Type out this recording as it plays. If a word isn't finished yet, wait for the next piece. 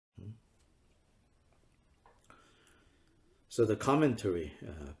So the commentary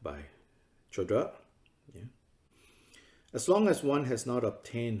by Chodra, yeah. As long as one has not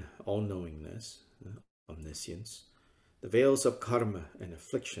obtained all-knowingness, omniscience, the veils of karma and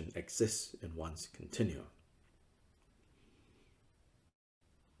affliction exist in one's continuum.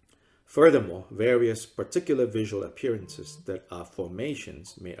 Furthermore, various particular visual appearances that are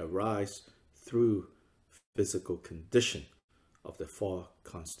formations may arise through physical condition of the four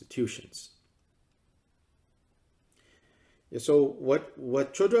constitutions. Yeah, so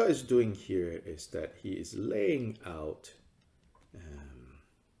what Chodra is doing here is that he is laying out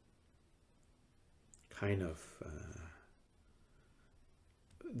kind of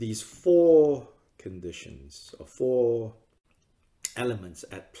these four conditions or four elements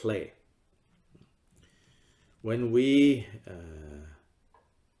at play. When we,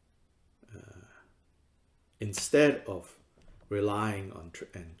 instead of relying on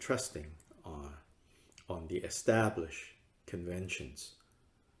and trusting on the established conventions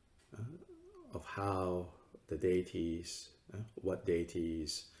of how the deities, what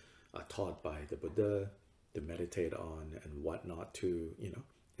deities are taught by the Buddha to meditate on and what not to,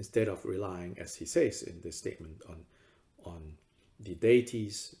 instead of relying, as he says in this statement, on the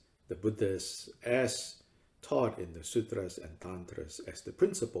deities, the Buddhas, as taught in the sutras and tantras as the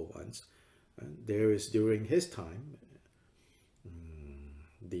principal ones, there is during his time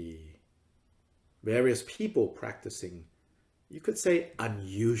the various people practicing, you could say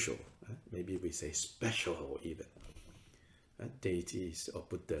unusual, maybe we say special even, deities or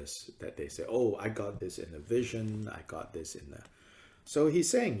Buddhas that they say, oh, I got this in a vision, I got this in a... So he's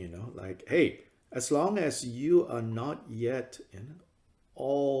saying, like, hey, as long as you are not yet in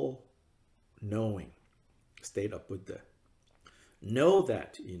all-knowing state of Buddha, know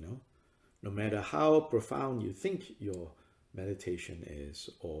that, no matter how profound you think your meditation is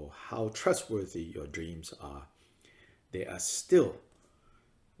or how trustworthy your dreams are, they are still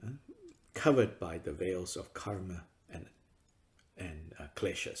covered by the veils of karma and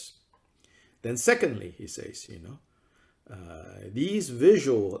kleshas. Then secondly, he says, these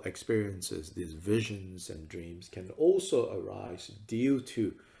visual experiences, these visions and dreams can also arise due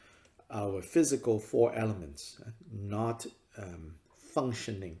to our physical four elements not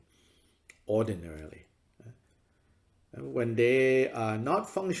functioning ordinarily. When they are not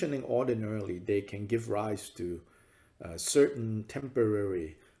functioning ordinarily, they can give rise to certain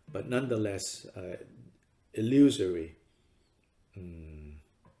temporary, but nonetheless illusory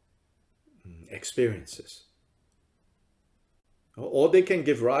experiences. Or they can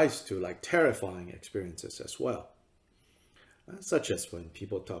give rise to like terrifying experiences as well. Such as when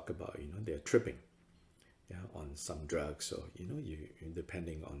people talk about, they're tripping on some drugs. So, you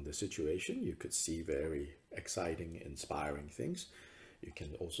depending on the situation, you could see very exciting, inspiring things. You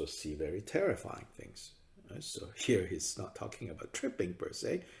can also see very terrifying things. So here he's not talking about tripping per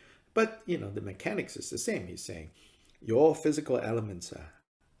se, but, the mechanics is the same. He's saying your physical elements are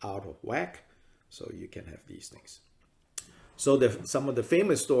out of whack, so you can have these things. So some of the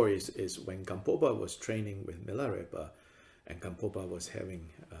famous stories is when Gampopa was training with Milarepa, and Gampopa was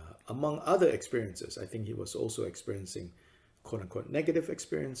having, among other experiences, I think he was also experiencing quote-unquote negative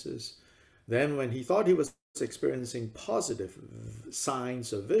experiences. Then when he thought he was experiencing positive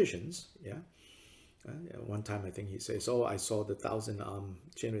signs or visions, one time I think he says, oh, I saw the 1,000-arm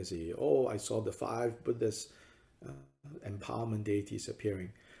Chinrezi, oh, I saw the 5 Buddhist empowerment deities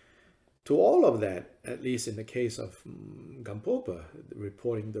appearing. To all of that, at least in the case of Gampopa,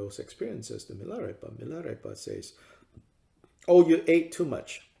 reporting those experiences to Milarepa, Milarepa says, oh, you ate too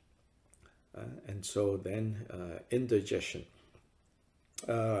much. And so then indigestion.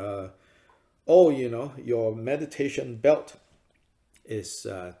 Oh, your meditation belt is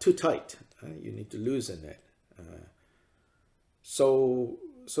too tight. You need to loosen it. So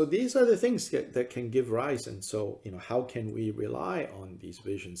these are the things that can give rise. And so, how can we rely on these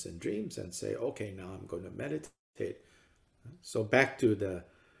visions and dreams and say, okay, now I'm going to meditate. So back to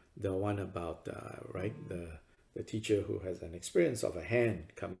the one about, the teacher who has an experience of a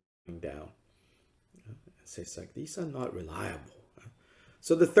hand coming down. It's like, these are not reliable.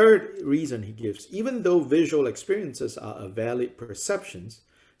 So the third reason he gives, even though visual experiences are valid perceptions,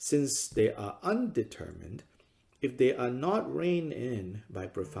 since they are undetermined, if they are not reined in by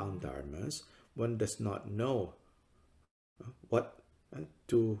profound dharmas, one does not know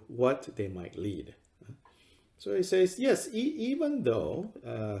to what they might lead. So he says, yes, even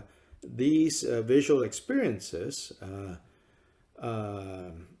though these visual experiences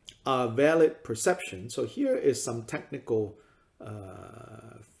are valid perceptions. So here is some technical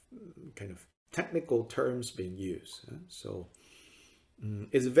kind of technical terms being used. So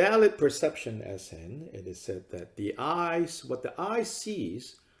is valid perception, as in it is said that the eyes, what the eye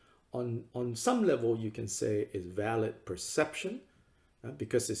sees, on some level you can say is valid perception,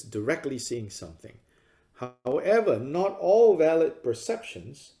 because it's directly seeing something. However, not all valid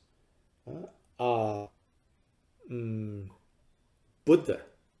perceptions are Buddha's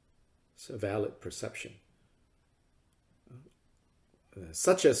valid perception.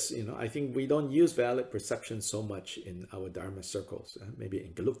 Such as, I think we don't use valid perception so much in our Dharma circles, maybe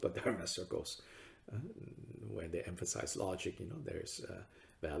in Gelugpa Dharma circles, where they emphasize logic, there's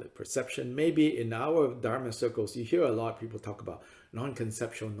valid perception. Maybe in our Dharma circles, you hear a lot of people talk about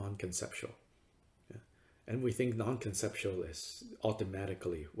non-conceptual, non-conceptual. And we think non-conceptual is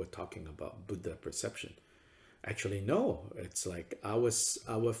automatically we're talking about Buddha perception. Actually, no, it's like our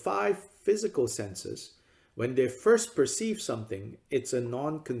five physical senses. When they first perceive something, it's a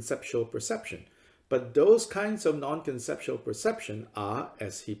non-conceptual perception. But those kinds of non-conceptual perception are,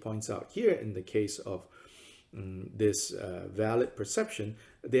 as he points out here in the case of this valid perception,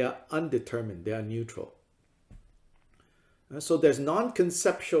 they are undetermined, they are neutral. So there's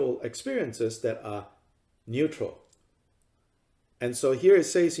non-conceptual experiences that are neutral. And so here it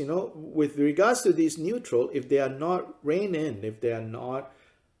says, with regards to these neutral, if they are not reined in, if they are not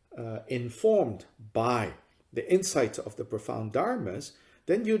informed by the insights of the profound dharmas,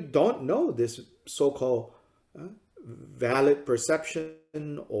 then you don't know this so-called valid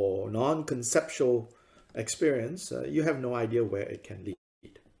perception or non-conceptual experience. You have no idea where it can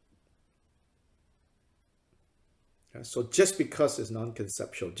lead. So just because it's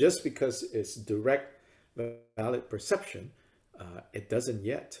non-conceptual, just because it's direct valid perception, it doesn't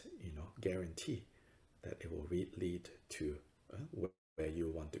yet, guarantee that it will lead to where you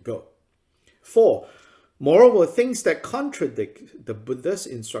want to go. 4, moreover, things that contradict the Buddha's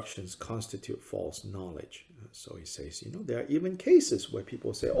instructions constitute false knowledge. So he says, there are even cases where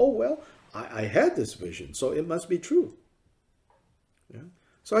people say, oh, well, I had this vision, so it must be true. Yeah?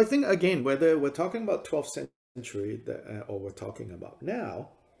 So I think, again, whether we're talking about 12th century or we're talking about now,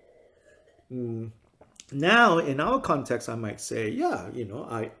 now in our context, I might say, yeah,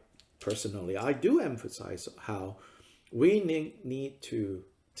 I do emphasize how we need to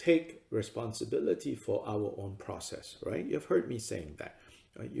take responsibility for our own process, right? You've heard me saying that.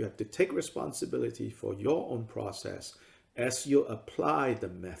 Right? You have to take responsibility for your own process as you apply the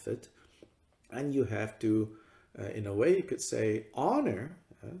method, and you have to, in a way you could say, honor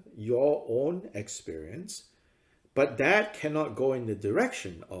your own experience, but that cannot go in the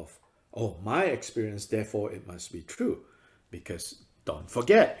direction of, oh, my experience, therefore it must be true. Because don't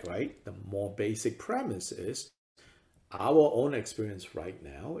forget, right? The more basic premise is our own experience right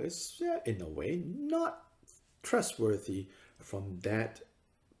now is, in a way, not trustworthy from that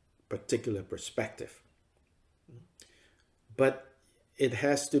particular perspective. But it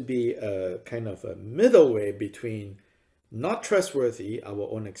has to be a kind of a middle way between not trustworthy, our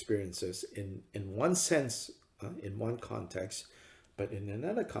own experiences, in one sense, in one context, but in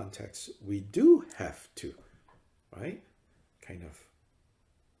another context, we do have to, right, kind of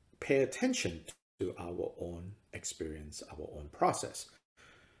pay attention to our own experience, our own process.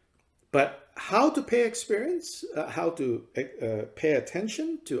 But how to pay pay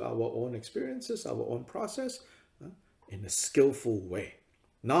attention to our own experiences, our own process, in a skillful way.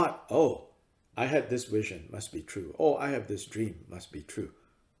 Not, oh, I had this vision, must be true. Oh, I have this dream, must be true.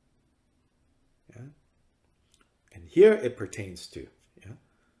 Yeah? And here it pertains to,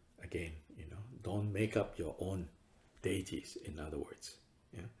 again, don't make up your own deities, in other words.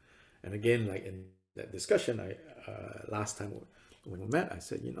 Yeah? And again, like in that discussion, last time when we met, I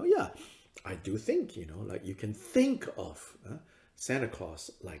said, yeah, I do think, like you can think of Santa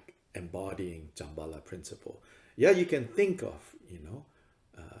Claus like embodying Jambala principle. Yeah, you can think of,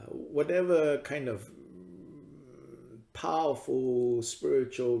 whatever kind of powerful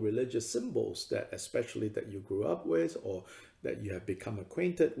spiritual religious symbols that especially that you grew up with or that you have become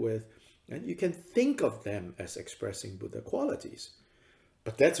acquainted with, and you can think of them as expressing Buddha qualities.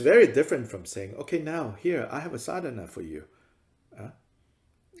 But that's very different from saying, okay, now here I have a sadhana for you.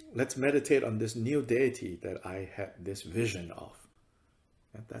 Let's meditate on this new deity that I had this vision of.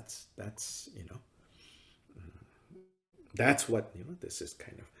 And that's what this is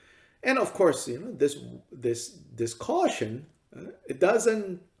kind of. And of course, this caution, it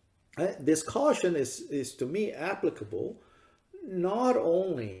doesn't. This caution is to me applicable not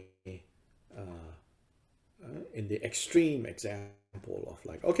only in the extreme example of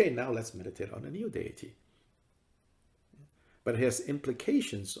like, okay, now let's meditate on a new deity, but it has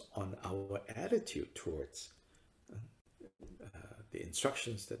implications on our attitude towards the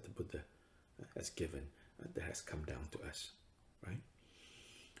instructions that the Buddha has given, that has come down to us, right?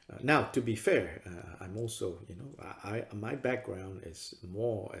 Now, to be fair, I'm also, my background is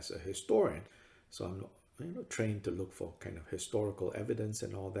more as a historian, so I'm, trained to look for kind of historical evidence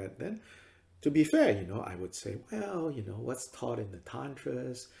and all that. Then, to be fair, I would say, well, what's taught in the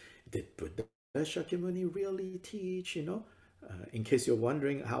tantras? Did Buddha Shakyamuni really teach? In case you're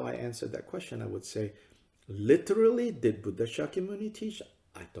wondering how I answered that question, I would say, literally, did Buddha Shakyamuni teach?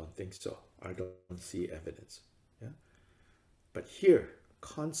 I don't think so. I don't see evidence. Yeah, but here,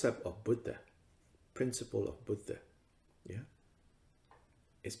 concept of Buddha, principle of Buddha, yeah,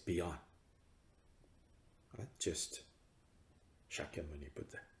 is beyond just Shakyamuni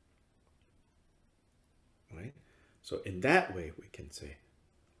Buddha, right? So in that way, we can say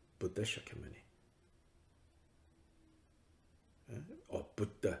Buddha Shakyamuni, or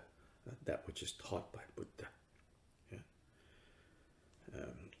Buddha, that which is taught by Buddha. Yeah.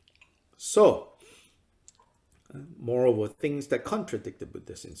 Moreover, things that contradict the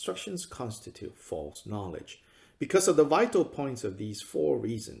Buddha's instructions constitute false knowledge. Because of the vital points of these four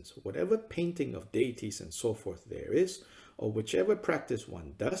reasons, whatever painting of deities and so forth there is, or whichever practice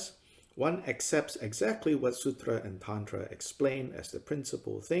one does, one accepts exactly what Sutra and Tantra explain as the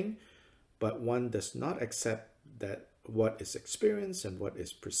principal thing, but one does not accept that what is experienced and what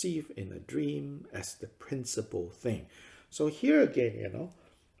is perceived in a dream as the principal thing. So here again,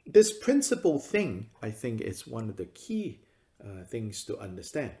 this principal thing, I think, is one of the key things to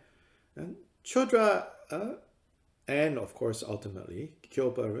understand. And Chodra, and of course, ultimately,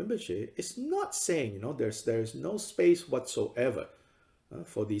 Kyopa Rinpoche is not saying, there's no space whatsoever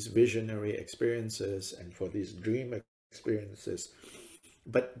for these visionary experiences and for these dream experiences,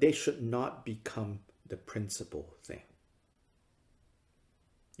 but they should not become the principal thing.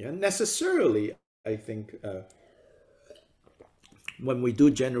 Yeah, necessarily, I think, when we do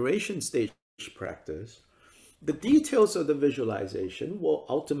generation stage practice, the details of the visualization will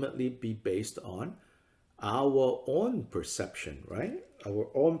ultimately be based on our own perception, right? Our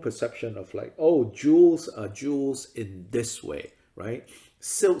own perception of like, oh, jewels are jewels in this way, right?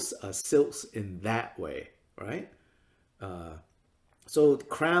 Silks are silks in that way, right? So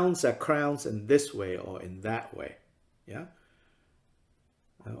crowns are crowns in this way or in that way, yeah?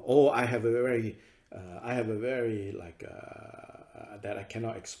 I have a very that I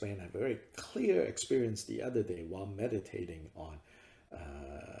cannot explain. I have a very clear experience the other day while meditating on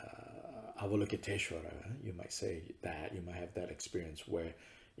Avalokiteshvara. You might say that, you might have that experience where,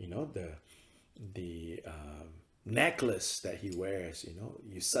 the necklace that he wears,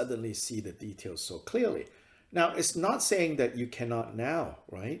 you suddenly see the details so clearly. Now, it's not saying that you cannot now,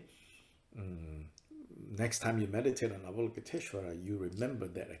 right? Next time you meditate on Avalokiteshvara, you remember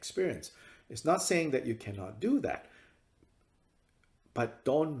that experience. It's not saying that you cannot do that. But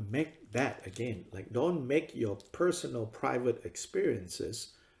don't make that, again, like don't make your personal private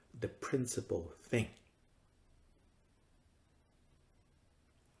experiences the principal thing.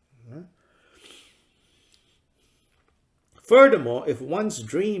 Furthermore, if one's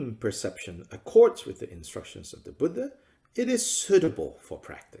dream perception accords with the instructions of the Buddha, it is suitable for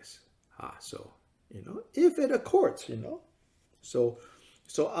practice. So, if it accords,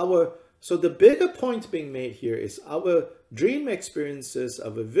 So the bigger point being made here is our dream experiences,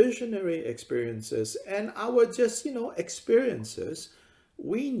 our visionary experiences, and our just, experiences,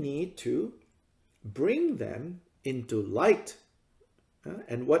 we need to bring them into light.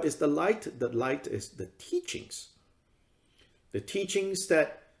 And what is the light? The light is the teachings. The teachings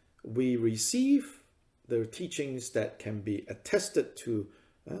that we receive, the teachings that can be attested to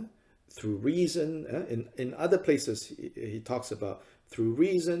through reason. In other places, he talks about through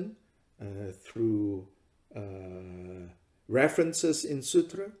reason, through references in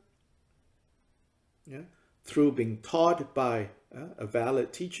sutra, through being taught by a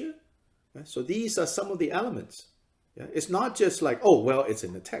valid teacher. So these are some of the elements. It's not just like, oh, well, it's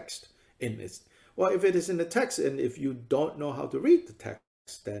in the text. Well, if it is in the text and if you don't know how to read the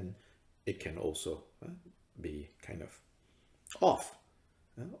text, then it can also be kind of off.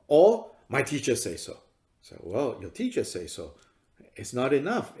 Or my teacher says so. So, well, your teacher says so. It's not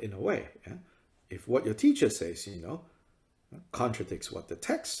enough in a way. If what your teacher says, contradicts what the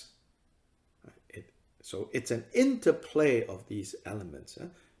text. So it's an interplay of these elements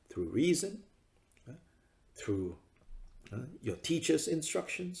through reason, through your teacher's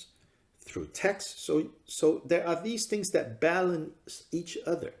instructions, through text. So there are these things that balance each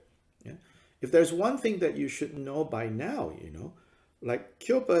other. If there's one thing that you should know by now, like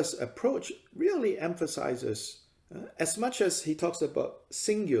Kyopa's approach really emphasizes, as much as he talks about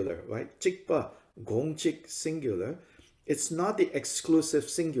singular, right? Jikpa, Gongchik singular, it's not the exclusive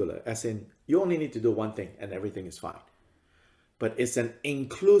singular, as in you only need to do one thing and everything is fine. but it's an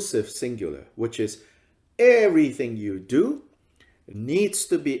inclusive singular, which is everything you do needs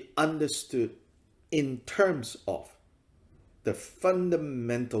to be understood in terms of the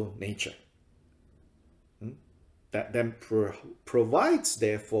fundamental nature. That then provides,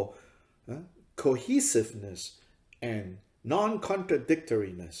 therefore, cohesiveness and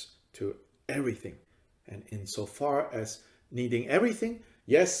non-contradictoriness to everything. And insofar as needing everything,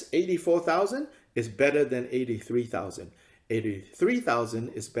 yes, 84,000 is better than 83,000. 83,000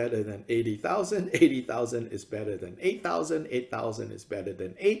 is better than 80,000. 80,000 is better than 8,000. 8,000 is better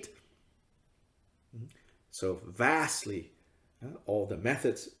than 8. So vastly, all the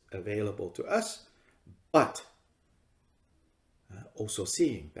methods available to us, but also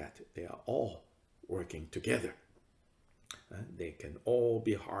seeing that they are all working together. They can all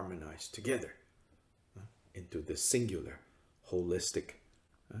be harmonized together into the singular, holistic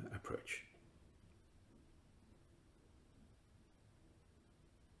approach.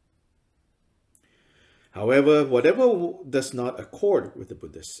 However, whatever does not accord with the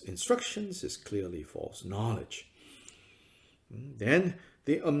Buddha's instructions is clearly false knowledge. Then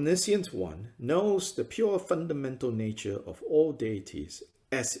the omniscient one knows the pure fundamental nature of all deities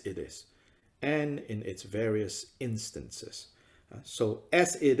as it is, and in its various instances. So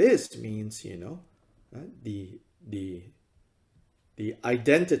as it is means, the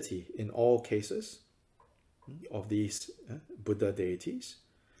identity in all cases of these Buddha deities,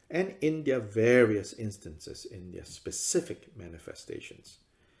 and in their various instances, in their specific manifestations.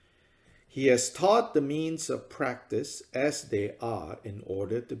 He has taught the means of practice as they are in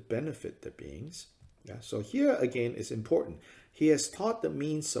order to benefit the beings. So here again is important. He has taught the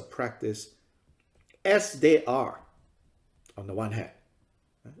means of practice as they are, on the one hand.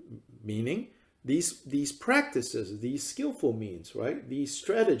 Meaning, these practices, these skillful means, right? These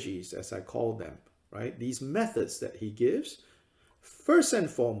strategies, as I call them, right? These methods that he gives, first and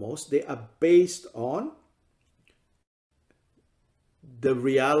foremost, they are based on the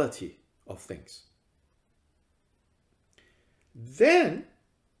reality of things. Then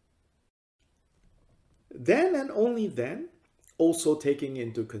and only then, also taking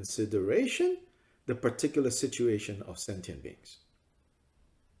into consideration the particular situation of sentient beings.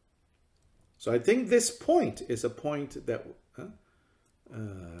 So I think this point is a point that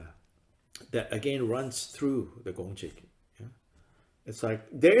that again runs through the Gongchik. It's like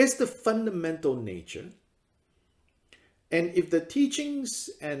there is the fundamental nature, and if the teachings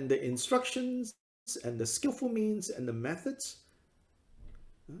and the instructions and the skillful means and the methods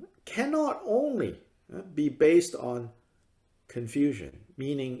cannot only be based on confusion,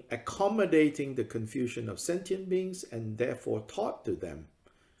 meaning accommodating the confusion of sentient beings and therefore taught to them,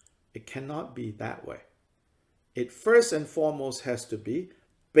 it cannot be that way. It first and foremost has to be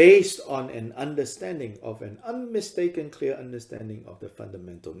based on an understanding of an unmistaken, clear understanding of the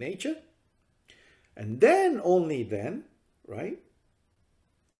fundamental nature. And then, only then, right,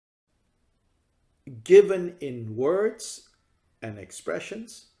 given in words and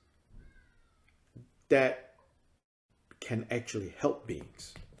expressions that can actually help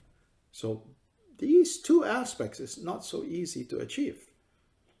beings. So these two aspects is not so easy to achieve.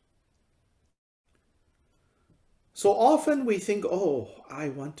 So often we think, oh, I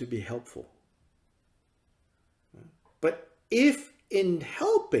want to be helpful. But if in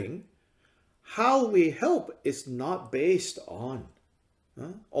helping, how we help is not based on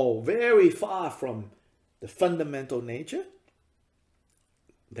or very far from the fundamental nature,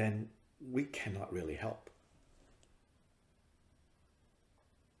 then we cannot really help.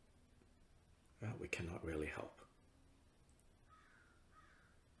 We cannot really help.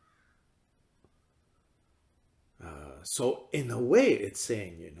 So in a way, it's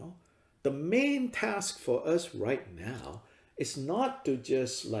saying, the main task for us right now is not to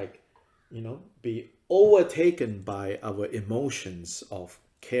just be overtaken by our emotions of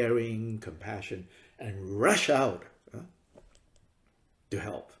caring, compassion, and rush out to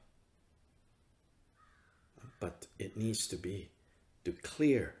help. But it needs to be to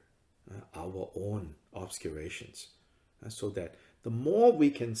clear our own obscurations so that the more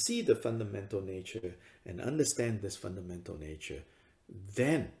we can see the fundamental nature and understand this fundamental nature,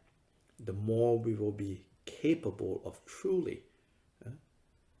 then the more we will be capable of truly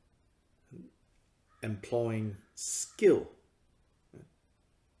employing skill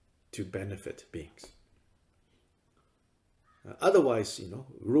to benefit beings. Otherwise,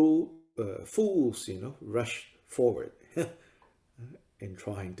 fools, rush forward in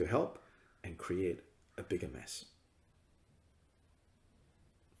trying to help and create a bigger mess.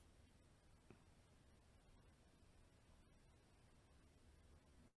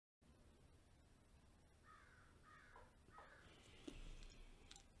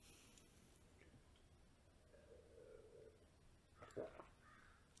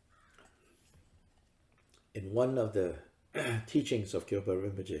 one of the teachings of Kyopa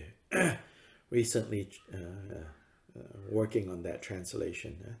Rinpoche, recently working on that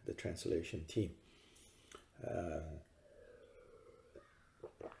translation, the translation team.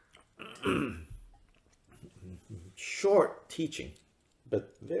 Short teaching,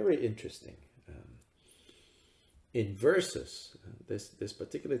 but very interesting. In verses, this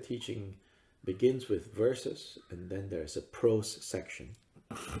particular teaching begins with verses, and then there's a prose section.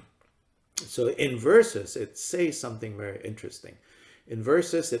 So in verses, it says something very interesting. In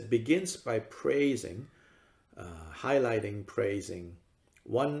verses, it begins by praising, highlighting, praising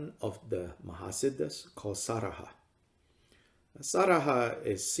one of the Mahasiddhas called Saraha.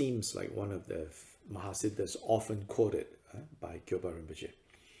 Saraha seems like one of the Mahasiddhas often quoted by Kyopa Rinpoche.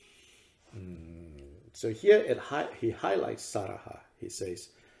 So here he highlights Saraha. He says,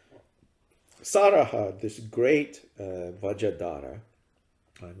 Saraha, this great Vajradhara,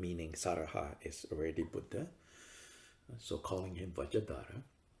 meaning Saraha is already Buddha, so calling him Vajradhara.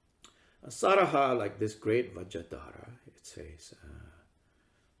 Saraha, like this great Vajradhara, it says,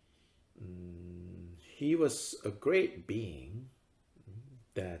 he was a great being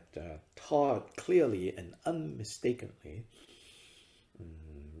that taught clearly and unmistakably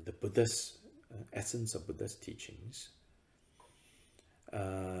the Buddha's essence of Buddha's teachings,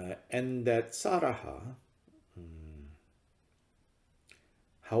 and that Saraha,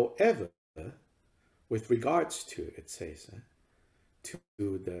 however, with regards to, it says, to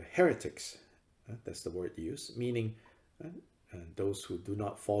the heretics, that's the word used, meaning those who do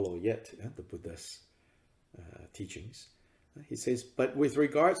not follow yet the Buddha's teachings. He says, but with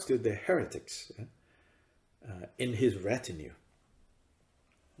regards to the heretics in his retinue,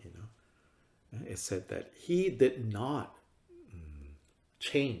 it said that he did not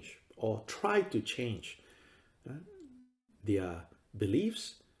change or try to change their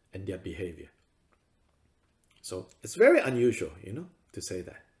beliefs and their behavior. So it's very unusual, to say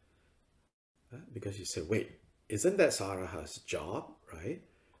that. Because you say, wait, isn't that Saraha's job, right?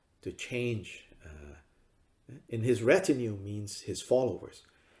 To change. In his retinue means his followers.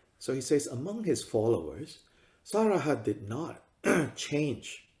 So he says, among his followers, Saraha did not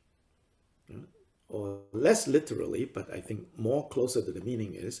change. Or less literally, but I think more closer to the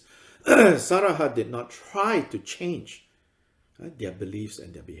meaning is, Saraha did not try to change their beliefs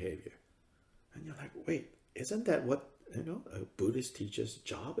and their behavior. And you're like, wait, isn't that what a Buddhist teacher's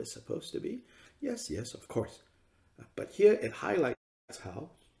job is supposed to be? Yes, of course. But here it highlights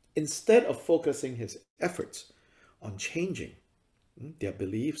how, instead of focusing his efforts on changing their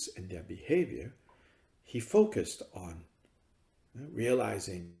beliefs and their behavior, he focused on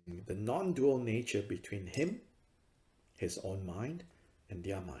realizing the non-dual nature between him, his own mind, and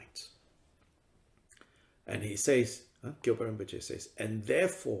their minds. And he says, Kyopa Rinpoche says, and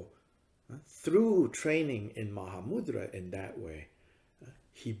therefore, through training in Mahamudra in that way,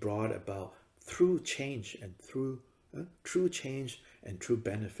 he brought about true change and true change and true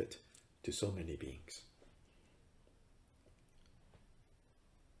benefit to so many beings.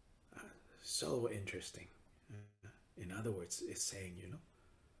 So interesting. In other words, it's saying,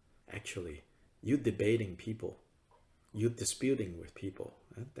 actually, you debating people, you disputing with people,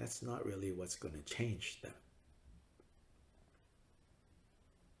 that's not really what's going to change them.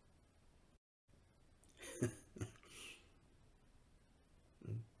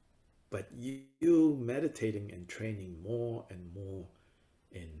 But you meditating and training more and more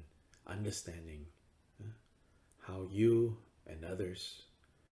in understanding how you and others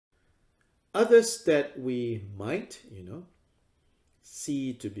that we might,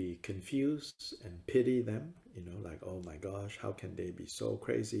 see to be confused and pity them, like, oh my gosh, how can they be so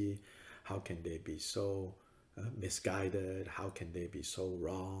crazy? How can they be so misguided? How can they be so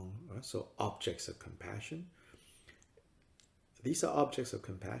wrong? So objects of compassion. These are objects of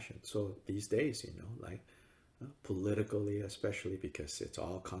compassion. So these days, like politically, especially because it's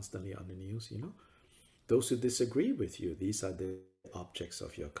all constantly on the news, those who disagree with you, these are the objects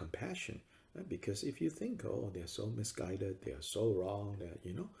of your compassion. Because if you think, oh, they're so misguided, they're so wrong, that,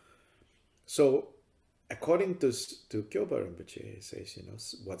 So according to Kyopa Rinpoche, it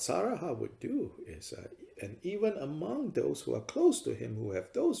says, what Saraha would do is, and even among those who are close to him, who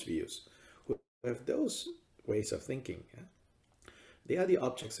have those views, who have those ways of thinking, they are the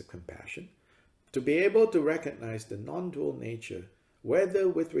objects of compassion. To be able to recognize the non-dual nature, whether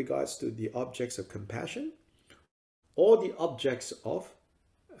with regards to the objects of compassion or the objects of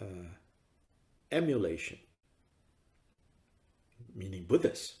emulation, meaning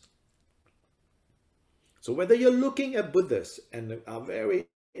Buddhas. So whether you're looking at Buddhas and are very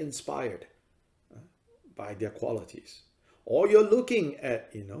inspired by their qualities, or you're looking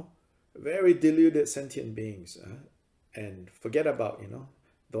at, very deluded sentient beings, and forget about,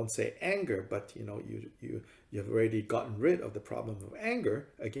 don't say anger, but you've already gotten rid of the problem of anger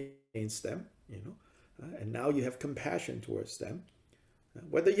against them, and now you have compassion towards them.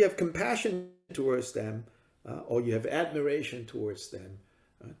 Whether you have compassion towards them or you have admiration towards them,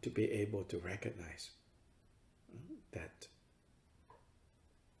 to be able to recognize that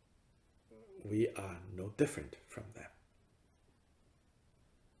we are no different from them.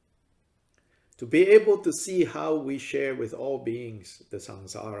 To be able to see how we share with all beings the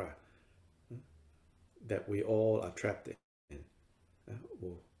samsara that we all are trapped in,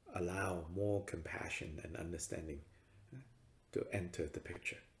 will allow more compassion and understanding to enter the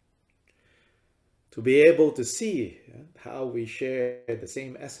picture. To be able to see how we share the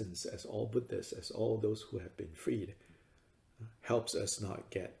same essence as all Buddhas, as all those who have been freed, helps us not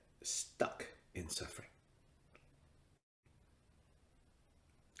get stuck in suffering.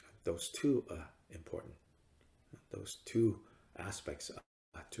 Those two are important. Those two aspects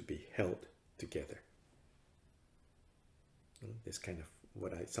are to be held together. This kind of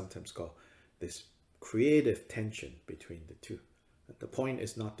what I sometimes call this creative tension between the two. The point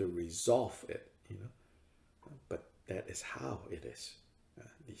is not to resolve it, but that is how it is,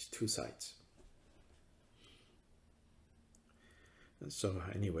 these two sides. And so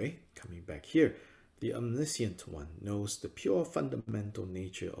anyway, coming back here, the omniscient one knows the pure fundamental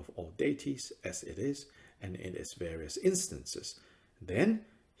nature of all deities as it is and in its various instances. Then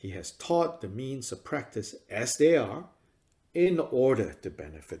he has taught the means of practice as they are in order to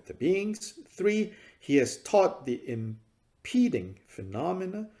benefit the beings. 3, he has taught the impeding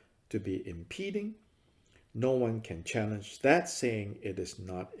phenomena to be impeding. No one can challenge that, saying it is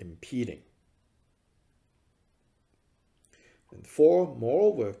not impeding. And 4,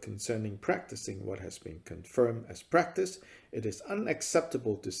 moreover, concerning practicing what has been confirmed as practice, it is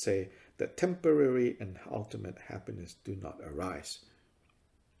unacceptable to say that temporary and ultimate happiness do not arise.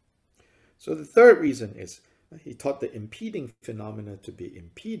 So the third reason is he taught the impeding phenomena to be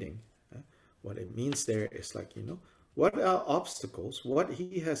impeding. What it means there is like, what are obstacles? What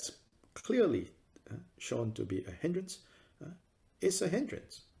he has clearly shown to be a hindrance is a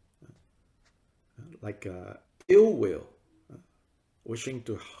hindrance. Like ill will, wishing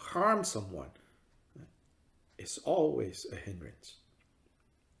to harm someone is always a hindrance.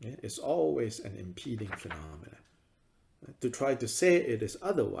 It's always an impeding phenomenon. To try to say it is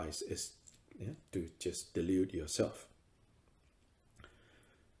otherwise is to just delude yourself.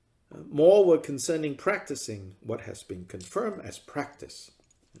 Moreover, concerning practicing what has been confirmed as practice,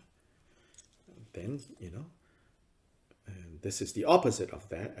 then, and this is the opposite of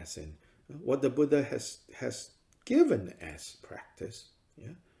that, as in what the Buddha has given as practice,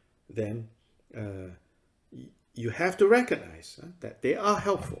 then you have to recognize that they are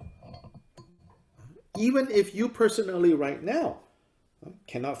helpful. Even if you personally right now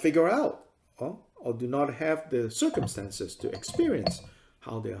cannot figure out or do not have the circumstances to experience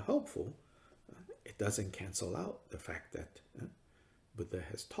how they are helpful, it doesn't cancel out the fact that Buddha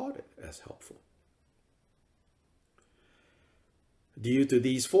has taught it as helpful. Due to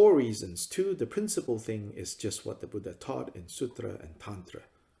these 4 reasons, too, the principal thing is just what the Buddha taught in Sutra and Tantra.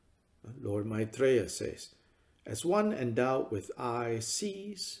 Lord Maitreya says, as one endowed with eyes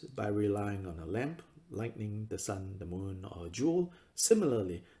sees by relying on a lamp, lightning, the sun, the moon, or a jewel,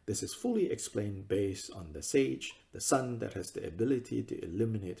 similarly, this is fully explained based on the sage, the sun that has the ability to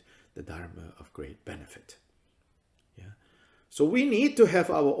illuminate the Dharma of great benefit. So we need to have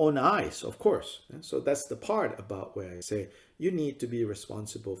our own eyes, of course. So that's the part about where I say you need to be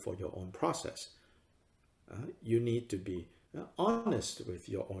responsible for your own process. You need to be honest with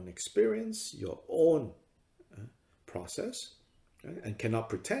your own experience, your own process, and cannot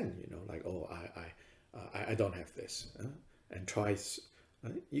pretend, like, oh, I don't have this, and try.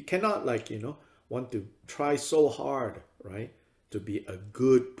 You cannot, like, want to try so hard, right, to be a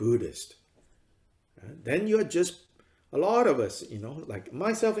good Buddhist. Then you're just, a lot of us, like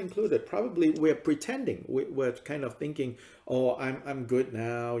myself included, probably we're pretending. We're kind of thinking, oh, I'm good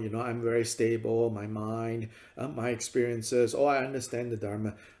now, I'm very stable, my mind, my experiences, oh, I understand the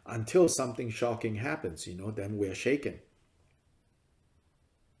Dharma, until something shocking happens, then we're shaken.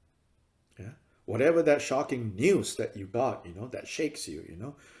 Whatever that shocking news that you got, that shakes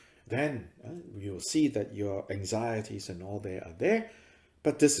you, then you'll see that your anxieties and all that are there.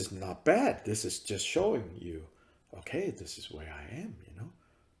 But this is not bad. This is just showing you, okay, this is where I am,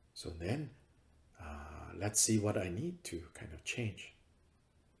 So then let's see what I need to kind of change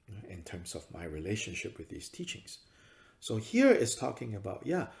in terms of my relationship with these teachings. So here is talking about,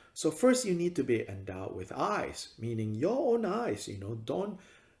 so first you need to be endowed with eyes, meaning your own eyes, don't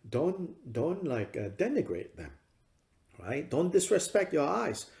don't like denigrate them, right? Don't disrespect your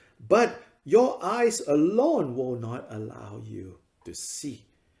eyes. But your eyes alone will not allow you to see.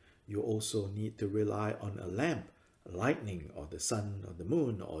 You also need to rely on a lamp, lightning, or the sun, or the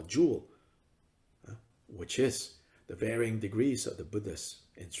moon, or jewel, which is the varying degrees of the Buddha's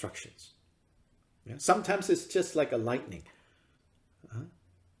instructions. Yeah? Sometimes it's just like a lightning,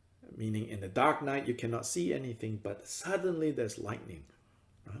 meaning in the dark night you cannot see anything, but suddenly there's lightning.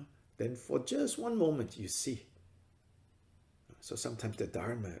 Then for just one moment you see. So sometimes the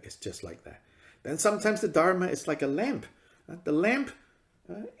Dharma is just like that. Then sometimes the Dharma is like a lamp. The lamp,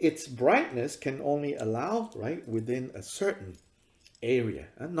 its brightness can only allow, right, within a certain area.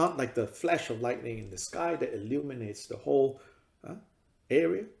 Not like the flash of lightning in the sky that illuminates the whole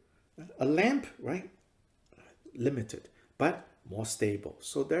area. A lamp, right, limited, but more stable.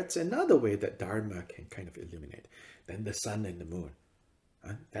 So that's another way that Dharma can kind of illuminate. Then the sun and the moon.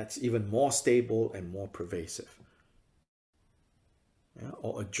 That's even more stable and more pervasive.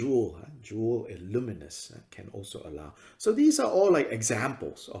 Or a jewel, jewel luminous can also allow. So these are all like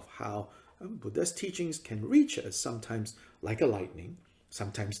examples of how Buddha's teachings can reach us, sometimes like a lightning,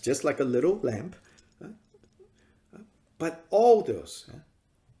 sometimes just like a little lamp. But all those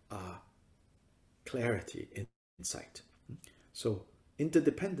are clarity, insight. So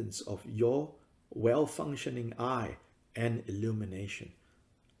interdependence of your well-functioning eye and illumination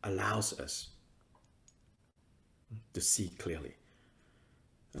allows us to see clearly.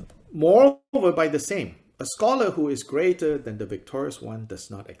 Moreover, by the same, a scholar who is greater than the victorious one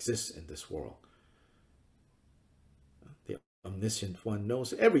does not exist in this world. The omniscient one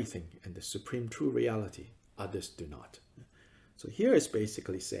knows everything and the supreme true reality. Others do not. So here is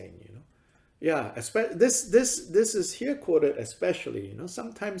basically saying, yeah, this is here quoted especially,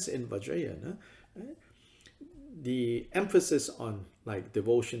 sometimes in Vajrayana, the emphasis on like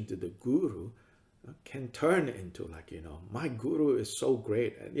devotion to the guru can turn into like, my guru is so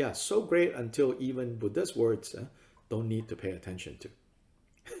great. And yeah, so great until even Buddha's words don't need to pay attention to.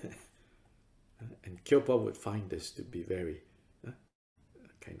 And Kyopa would find this to be very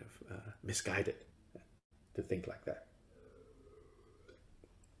kind of misguided to think like that.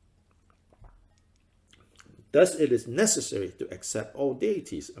 Thus, it is necessary to accept all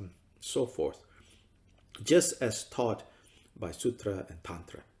deities and so forth, just as taught by sutra and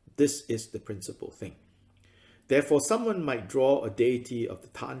tantra. This is the principal thing. Therefore, someone might draw a deity of the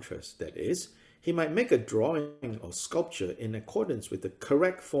tantras, that is, he might make a drawing or sculpture in accordance with the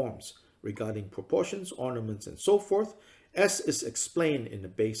correct forms regarding proportions, ornaments, and so forth, as is explained in the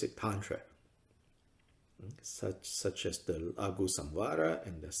basic tantra, such as the Lagu Samvara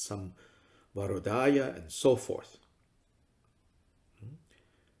and the Samvarodaya and so forth.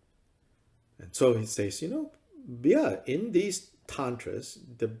 And so he says, yeah, in these tantras,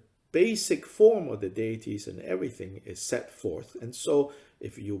 the basic form of the deities and everything is set forth. And so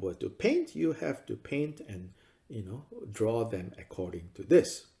if you were to paint, you have to paint and, draw them according to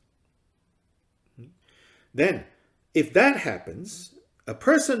this. Then, if that happens, a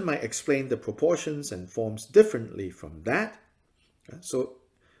person might explain the proportions and forms differently from that. So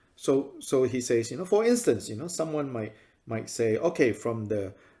he says, for instance, someone might say, okay, from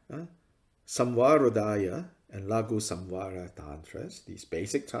the Samvarodaya and Lagu Samvara tantras, these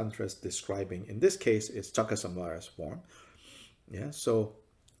basic tantras describing, in this case, it's Chakra Samvara's form. Yeah, so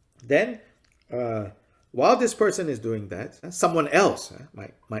then while this person is doing that, someone else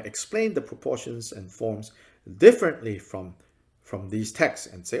might explain the proportions and forms differently from these texts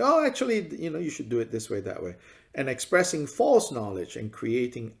and say, oh, actually, you should do it this way, that way, and expressing false knowledge and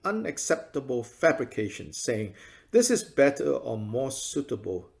creating unacceptable fabrications, saying this is better or more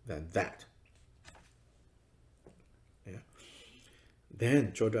suitable than that.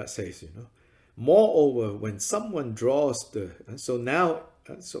 Then Chodra says, moreover, when someone draws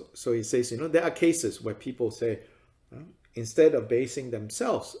so he says, there are cases where people say, instead of basing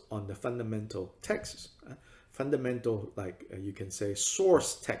themselves on the fundamental texts, you can say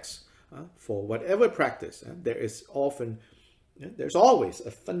source texts for whatever practice, there's always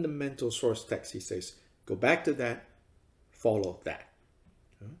a fundamental source text. He says, go back to that, follow that.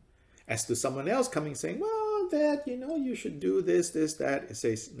 As to someone else coming saying, well, that, you should do this, that. It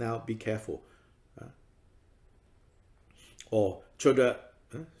says, now be careful. Or Chodra,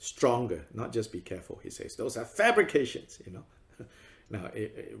 stronger, not just be careful. He says, those are fabrications, Now,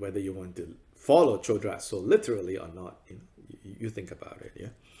 whether you want to follow Chodra so literally or not, you think about it, yeah.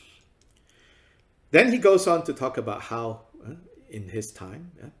 Then he goes on to talk about how in his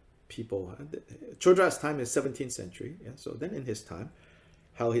time, people, Chodra's time is 17th century, so then in his time,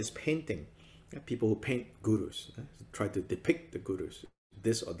 how his painting, people who paint gurus, try to depict the gurus,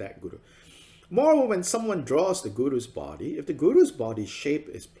 this or that guru. Moreover, when someone draws the guru's body, if the guru's body shape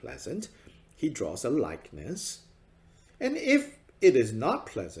is pleasant, he draws a likeness. And if it is not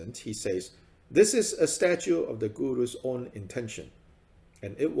pleasant, he says, this is a statue of the guru's own intention,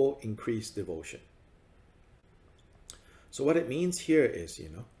 and it will increase devotion. So what it means here is,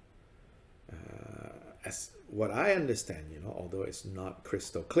 as what I understand, although it's not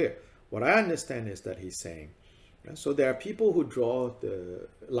crystal clear, what I understand is that he's saying, so there are people who draw the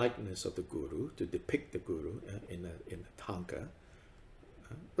likeness of the guru to depict the guru in a tanka.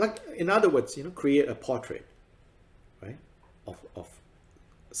 Like, in other words, create a portrait, right, of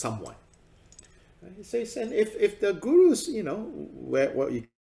someone. He says, and if the guru's, what you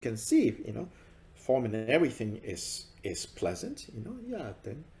can see, form and everything is pleasant, yeah,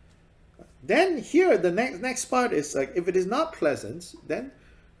 then here the next part is like, if it is not pleasant, then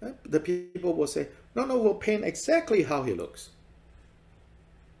the people will say, no, we'll paint exactly how he looks,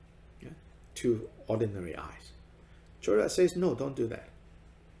 to ordinary eyes. Choda says, no, don't do that.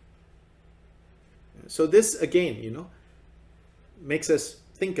 So this again, makes us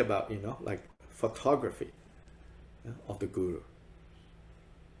think about, like photography of the guru.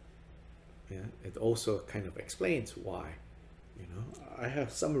 It also kind of explains why, I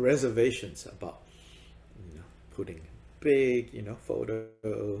have some reservations about, putting big,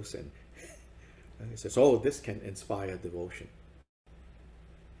 photos, and he says, oh, this can inspire devotion.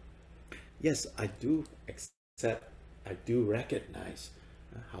 Yes, I do accept, I do recognize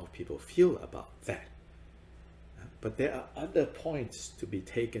how people feel about that. But there are other points to be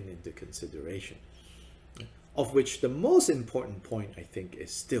taken into consideration, of which the most important point, I think,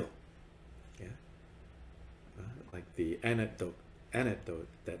 is still, like the anecdote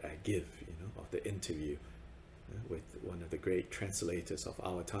that I give, of the interview with one of the great translators of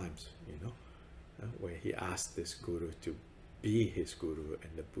our times, where he asked this guru to be his guru,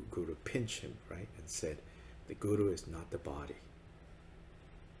 and the guru pinched him, right, and said, the guru is not the body.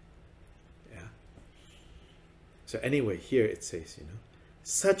 So anyway, here it says,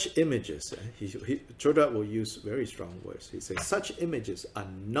 such images, Choda will use very strong words. He says, such images are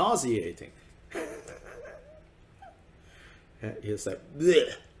nauseating. He's like,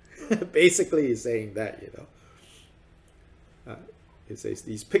 bleh. Basically he's saying that, he says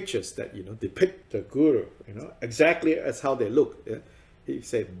these pictures that, depict the guru, exactly as how they look. He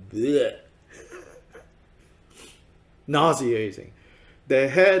said, bleh. Nauseating. The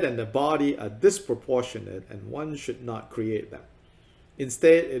head and the body are disproportionate, and one should not create them.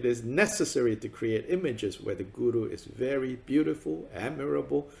 Instead, it is necessary to create images where the guru is very beautiful,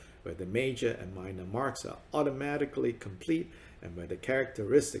 admirable, where the major and minor marks are automatically complete, and where the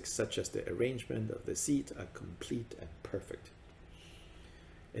characteristics such as the arrangement of the seat are complete and perfect.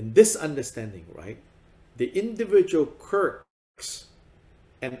 In this understanding, right, the individual quirks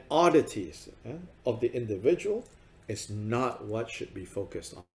and oddities of the individual is not what should be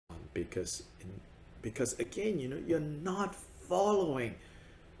focused on, because again, you're not following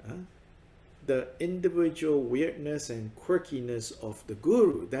the individual weirdness and quirkiness of the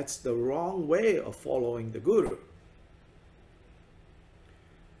guru. That's the wrong way of following the guru.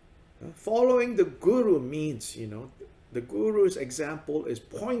 Following the guru means, the guru's example is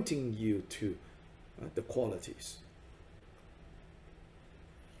pointing you to the qualities.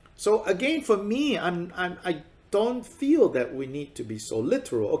 So again, for me, I don't feel that we need to be so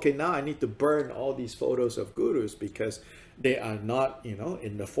literal. Okay, now I need to burn all these photos of gurus because they are not,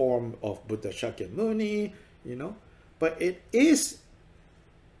 in the form of Buddha Shakyamuni, But it is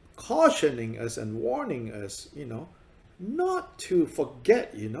cautioning us and warning us, not to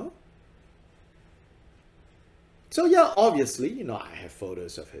forget, So yeah, obviously, I have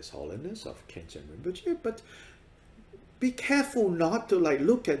photos of His Holiness, of Khenchen Rinpoche, but be careful not to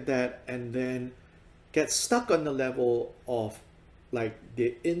look at that and then get stuck on the level of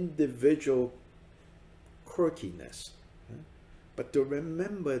the individual quirkiness. But to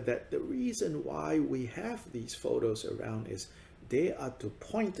remember that the reason why we have these photos around is they are to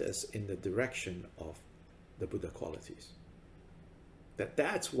point us in the direction of the Buddha qualities.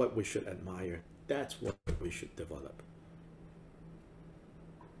 That's what we should admire. That's what we should develop.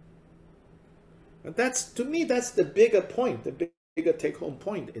 And to me, that's the bigger point, the bigger take-home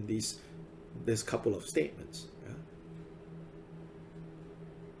point in this couple of statements.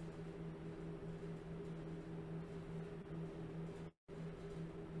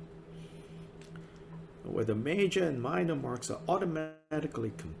 Where the major and minor marks are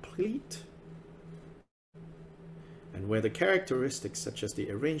automatically complete, and where the characteristics such as the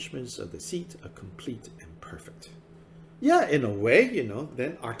arrangements of the seat are complete and perfect. Yeah, in a way,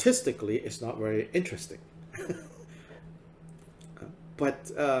 then artistically it's not very interesting.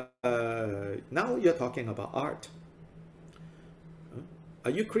 But now you're talking about art. Are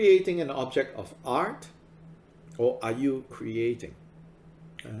you creating an object of art, or are you creating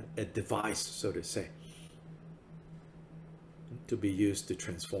a device, so to say, to be used to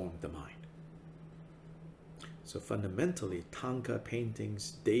transform the mind? So fundamentally, tantra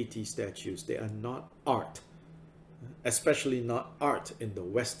paintings, deity statues, they are not art, especially not art in the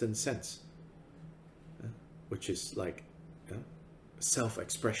Western sense, which is like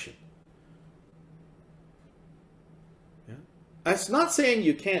self-expression. Yeah? That's not saying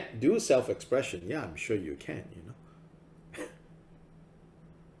you can't do self-expression. Yeah, I'm sure you can, you know,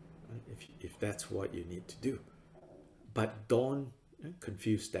 if that's what you need to do. But don't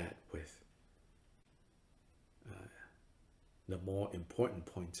confuse that with the more important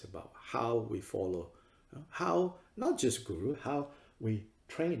points about how we follow, how not just guru, how we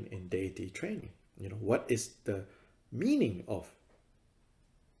train in deity training. You know, what is the meaning of,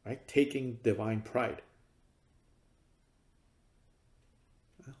 right, taking divine pride,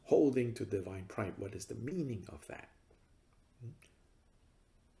 holding to divine pride? What is the meaning of that?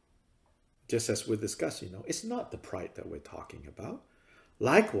 Just as we discussed, you know, it's not the pride that we're talking about.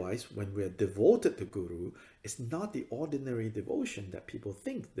 Likewise, when we're devoted to Guru, it's not the ordinary devotion that people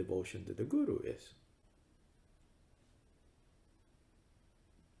think devotion to the Guru is.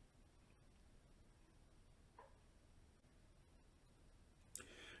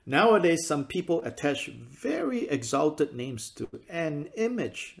 Nowadays, some people attach very exalted names to an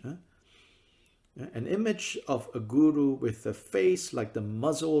image. An image of a guru with a face like the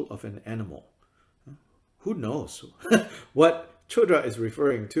muzzle of an animal. Who knows what Chodra is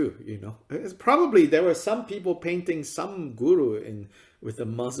referring to, you know? It's probably there were some people painting some guru with the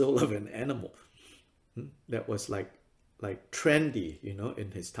muzzle of an animal. That was like trendy, you know,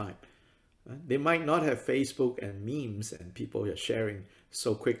 in his time. They might not have Facebook and memes and people are sharing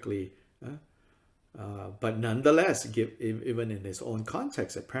so quickly, but nonetheless, even in his own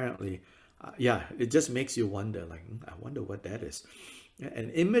context, apparently, yeah, it just makes you wonder, like, I wonder what that is.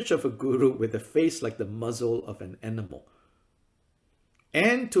 An image of a guru with a face like the muzzle of an animal.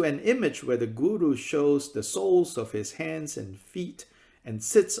 And to an image where the guru shows the soles of his hands and feet and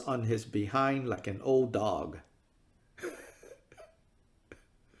sits on his behind like an old dog.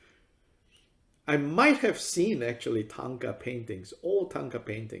 I might have seen actually tantra paintings, old tantra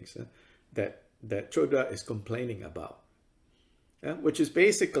paintings that Chodra is complaining about, which is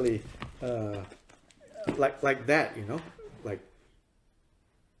basically like that, you know, like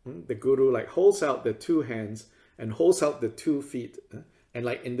the guru like holds out the two hands and holds out the 2 feet and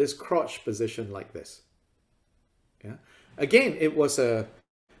like in this crotch position like this. Yeah. Again, it was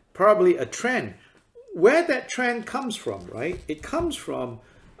probably a trend. Where that trend comes from, right? It comes from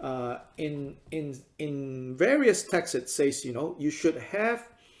in various texts. It says, you know, you should have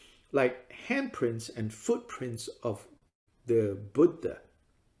like handprints and footprints of the Buddha,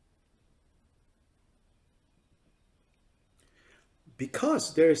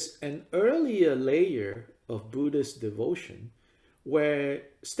 because there's an earlier layer of Buddhist devotion where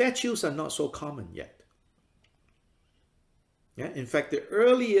statues are not so common yet. Yeah, in fact, the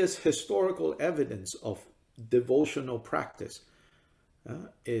earliest historical evidence of devotional practice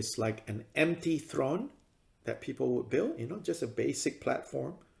is like an empty throne that people would build, you know, just a basic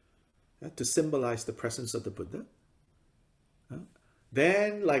platform to symbolize the presence of the Buddha.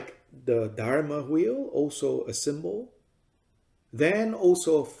 Then like the Dharma wheel, also a symbol. Then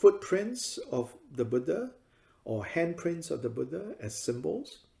also footprints of the Buddha or handprints of the Buddha as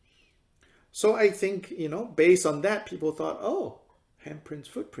symbols. So I think, you know, based on that, people thought, oh, handprints,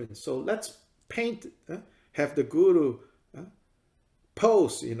 footprints. So let's paint, have the guru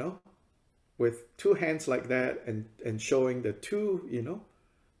pose, you know, with 2 hands like that and showing the 2, you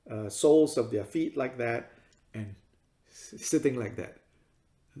know, soles of their feet like that and sitting like that.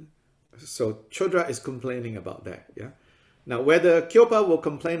 So Chodra is complaining about that, yeah. Now, whether Kyopa will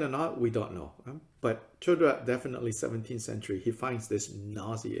complain or not, we don't know. But Chodra, definitely 17th century, he finds this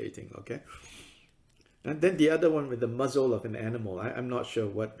nauseating, okay? And then the other one with the muzzle of an animal, I'm not sure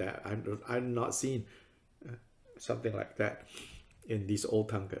what that, I've not seen something like that in these old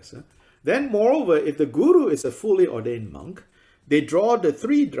tankas. Then, moreover, if the guru is a fully ordained monk, they draw the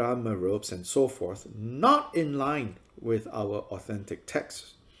 3 Dharma robes and so forth, not in line with our authentic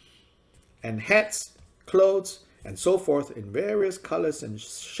texts. And hats, clothes, and so forth in various colors and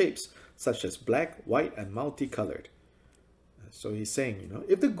shapes, such as black, white, and multicolored. So he's saying, you know,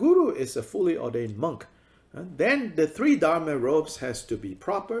 if the guru is a fully ordained monk, then the 3 Dharma robes has to be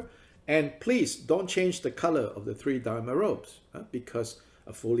proper, and please don't change the color of the 3 Dharma robes, because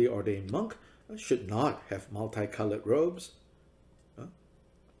a fully ordained monk should not have multicolored robes.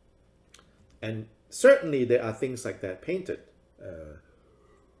 And certainly there are things like that painted.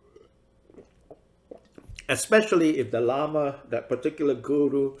 Especially if the Lama, that particular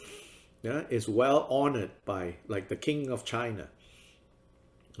guru, yeah, is well honored by like the king of China,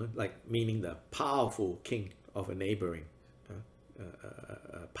 like meaning the powerful king of a neighboring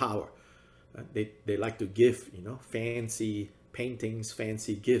power. They like to give, you know, fancy paintings,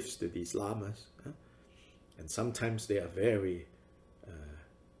 fancy gifts to these lamas. And sometimes they are very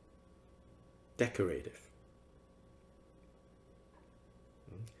decorative.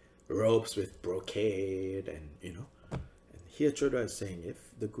 Robes with brocade and, you know. And here Chodra is saying,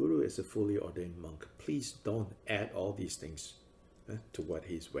 if the guru is a fully ordained monk, please don't add all these things to what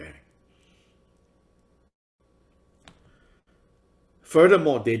he's wearing.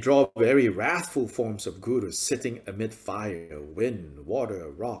 Furthermore, they draw very wrathful forms of gurus sitting amid fire, wind, water,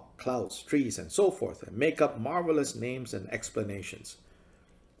 rock, clouds, trees, and so forth, and make up marvelous names and explanations.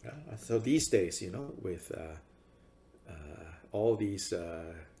 So these days, you know, with all these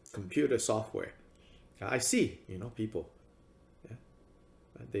computer software, I see, you know, people,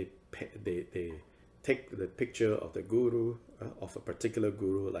 they take the picture of the guru, of a particular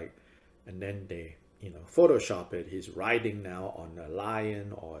guru, like, and then they, you know, Photoshop it. He's riding now on a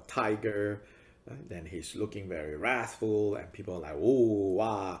lion or a tiger. Then he's looking very wrathful, and people are like, "Oh,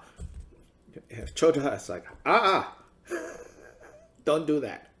 wow!" Chodra is like, don't do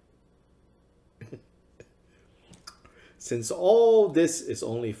that. Since all this is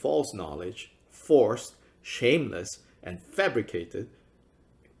only false knowledge, forced, shameless, and fabricated,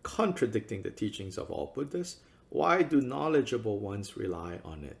 contradicting the teachings of all Buddhas, why do knowledgeable ones rely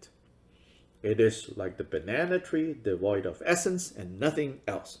on it? It is like the banana tree, devoid of essence and nothing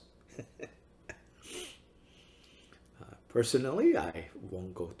else. Personally, I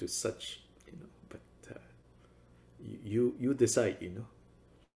won't go to such, you know, but you decide, you know.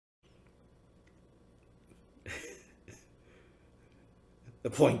 The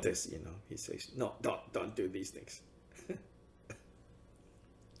point is, you know, he says, no, don't do these things.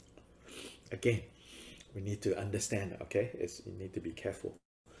 Again, we need to understand, okay? You need to be careful.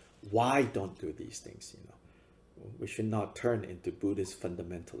 Why don't do these things, you know? We should not turn into Buddhist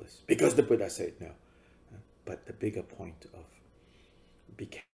fundamentalists because the Buddha said no. But the bigger point of be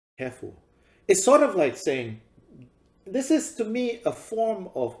careful. It's sort of like saying, this is to me a form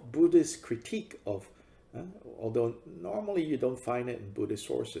of Buddhist critique of, although normally you don't find it in Buddhist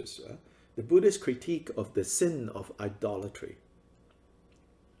sources, the Buddhist critique of the sin of idolatry.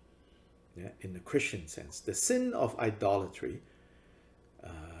 Yeah, in the Christian sense, the sin of idolatry,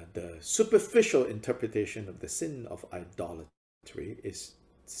 the superficial interpretation of the sin of idolatry is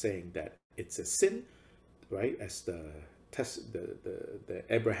saying that it's a sin, right? As the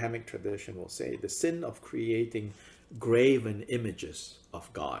Abrahamic tradition will say, the sin of creating graven images of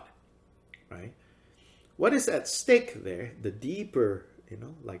God, right? What is at stake there? The deeper, you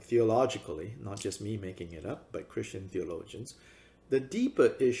know, like theologically, not just me making it up, but Christian theologians, the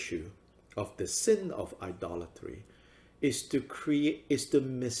deeper issue of the sin of idolatry is to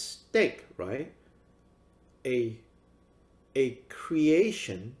mistake, right, a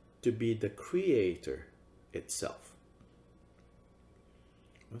creation to be the creator itself.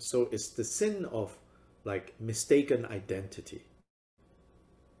 So it's the sin of like mistaken identity.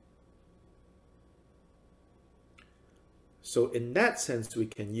 So in that sense, we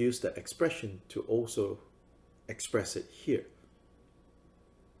can use the expression to also express it here.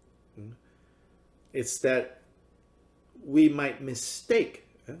 It's that we might mistake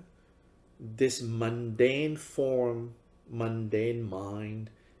this mundane form, mundane mind,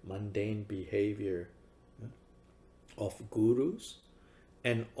 mundane behavior of gurus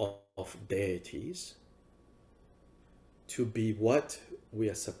and of deities to be what we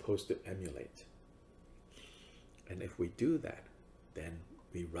are supposed to emulate. And if we do that, then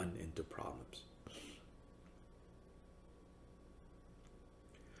we run into problems.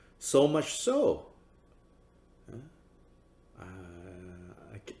 So much so,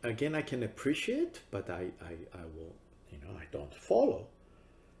 again, I can appreciate, but I will, you know, I don't follow.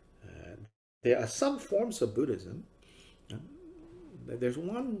 There are some forms of Buddhism. There's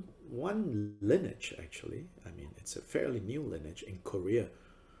one lineage, actually. I mean, it's a fairly new lineage in Korea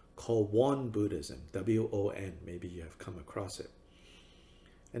called Won Buddhism, W-O-N. Maybe you have come across it.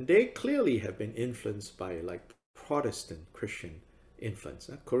 And they clearly have been influenced by like Protestant Christian influence.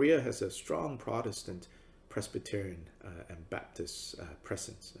 Korea has a strong Protestant, Presbyterian and Baptist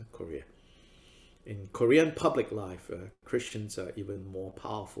presence, Korea. In Korean public life, Christians are even more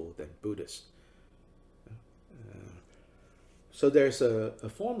powerful than Buddhists. So there's a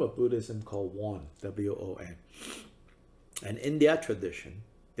form of Buddhism called Won, W-O-N. And in their tradition,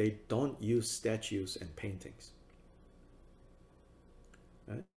 they don't use statues and paintings.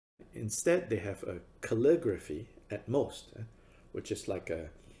 Instead, they have a calligraphy at most, which is like a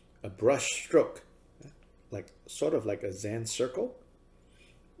brush stroke, like sort of like a Zen circle.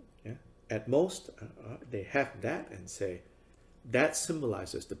 Yeah? At most, they have that and say that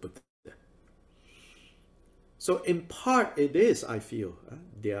symbolizes the Buddha. So in part, it is, I feel,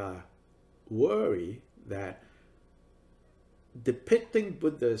 their worry that depicting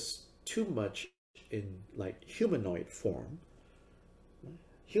Buddhas too much in like humanoid form,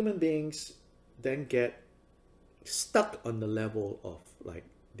 human beings then get stuck on the level of like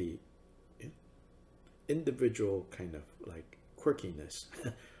the individual kind of like quirkiness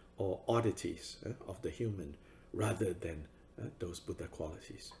or oddities of the human rather than those Buddha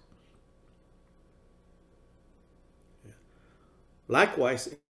qualities. Yeah.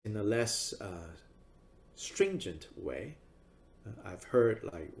 Likewise, in a less stringent way, I've heard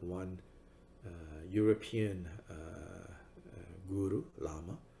like one European guru,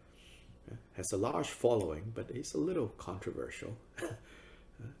 Lama, has a large following, but he's a little controversial.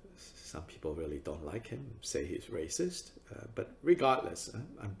 Some people really don't like him, say he's racist. But regardless,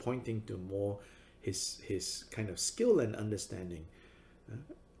 I'm pointing to more his kind of skill and understanding,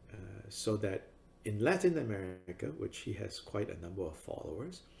 so that in Latin America, which he has quite a number of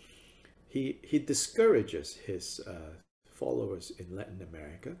followers, he discourages his followers in Latin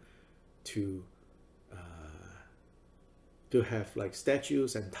America to have like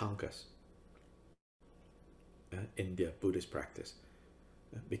statues and tankas in their Buddhist practice,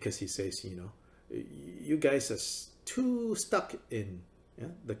 because he says, you know, you guys are too stuck in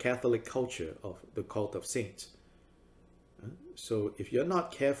the Catholic culture of the cult of saints. So if you're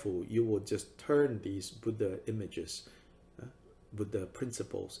not careful, you will just turn these Buddha images, Buddha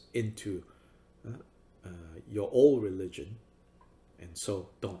principles into your old religion, and so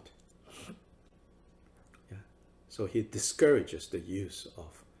don't. Yeah. So he discourages the use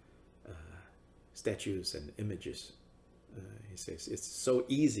of statues and images. He says it's so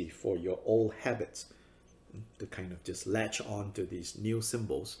easy for your old habits to kind of just latch on to these new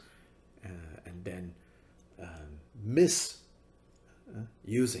symbols and then miss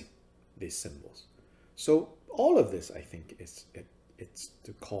using these symbols. So all of this, I think, it's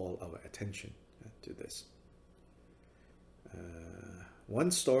to call our attention to this. One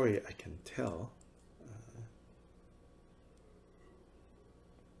story I can tell.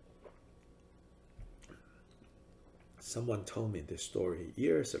 Someone told me this story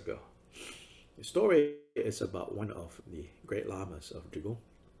years ago. The story is about one of the great lamas of Drigong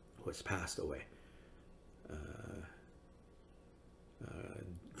who has passed away.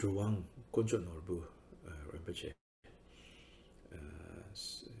 Drugong Gongchik JAN Rinpoche.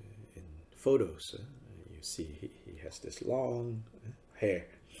 In photos, you see he has this long hair.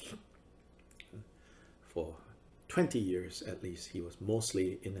 For 20 years at least, he was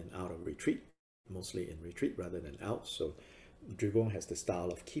mostly in and out of retreat. Mostly in retreat rather than out. So Drigong has the style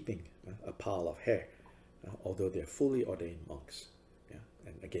of keeping a pile of hair, although they're fully ordained monks. Yeah?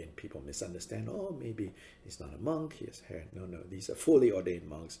 And again, people misunderstand, oh, maybe he's not a monk, he has hair. No, these are fully ordained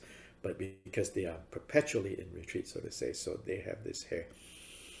monks, but because they are perpetually in retreat, so to say, so they have this hair.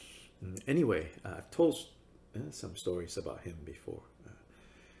 Anyway, I've told some stories about him before.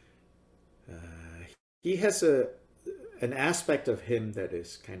 He has an aspect of him that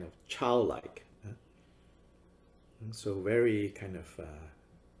is kind of childlike. So very kind of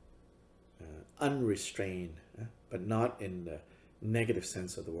unrestrained, but not in the negative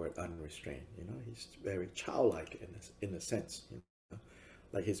sense of the word unrestrained. You know, he's very childlike in a sense. You know?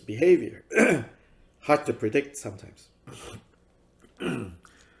 Like his behavior, hard to predict sometimes.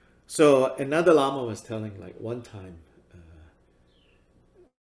 So another Lama was telling, like one time,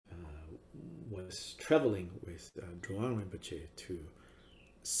 was traveling with Drugong Rinpoche to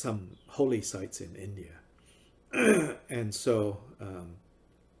some holy sites in India. And so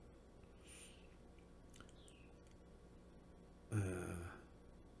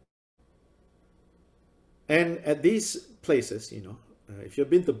and at these places, you know, if you've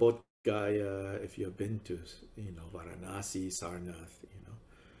been to Bodh Gaya, if you've been to, you know, Varanasi, Sarnath,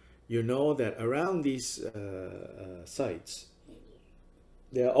 you know that around these sites,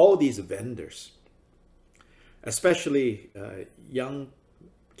 there are all these vendors, especially young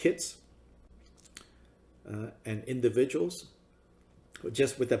kids and individuals,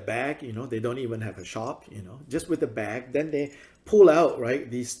 just with a bag, you know, they don't even have a shop, you know, just with a bag. Then they pull out, right,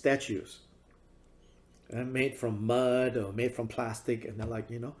 these statues made from mud or made from plastic, and they're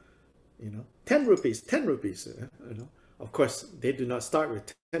like, you know, 10 rupees, you know. Of course, they do not start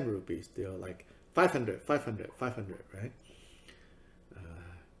with 10 rupees. They're like 500, 500, 500, right?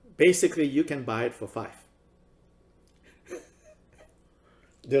 Basically, you can buy it for 5.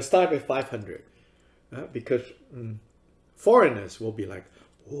 They'll start with 500 because foreigners will be like,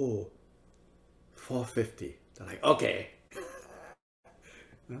 oh, 450. They're like, okay,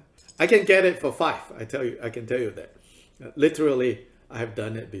 I can get it for 5. I can tell you that. Literally, I have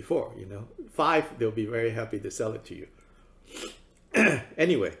done it before. 5, they'll be very happy to sell it to you.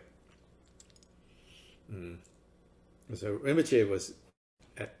 Anyway, so Rinpoche was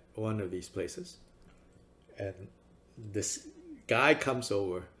at one of these places, and this guy comes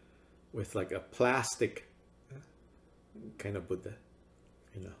over with like a plastic kind of Buddha,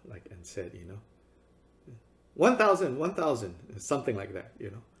 and said, 1,000, 1,000, something like that,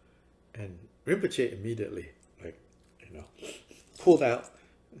 and Rinpoche immediately, pulled out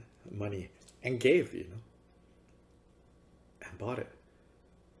money and gave, and bought it.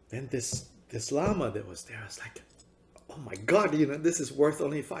 Then this Lama that was there was like, oh my God, this is worth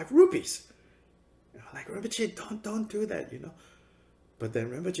only 5 rupees. Like, Rinpoche, don't do that, But then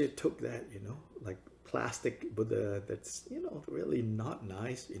Rinpoche took that, like plastic Buddha that's, really not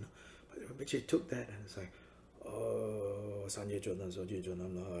nice, But Rinpoche took that and it's like, oh,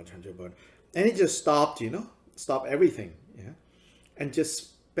 and he just stopped, stop everything, and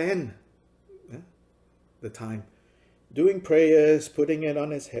just spend the time doing prayers, putting it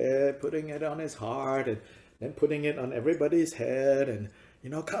on his head, putting it on his heart, and then putting it on everybody's head, and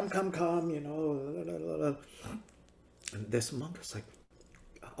come, and this monk is like,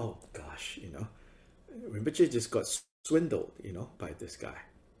 oh gosh, Rinpoche just got swindled, by this guy.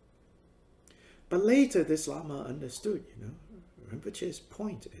 But later this Lama understood, Rinpoche's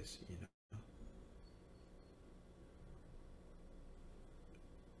point is,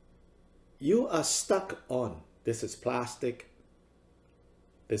 you are stuck on, this is plastic,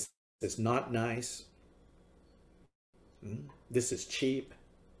 this is not nice, this is cheap.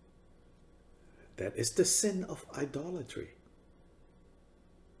 That is the sin of idolatry.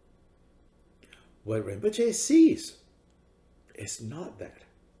 What Rinpoche sees is not that.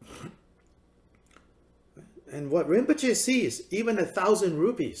 And what Rinpoche sees, even 1,000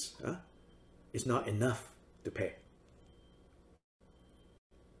 rupees, is not enough to pay.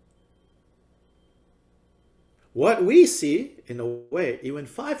 What we see, in a way, even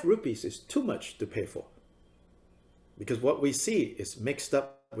 5 rupees is too much to pay for. Because what we see is mixed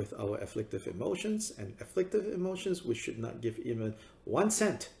up with our afflictive emotions, and afflictive emotions we should not give even 1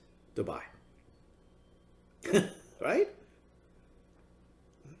 cent to buy. Right?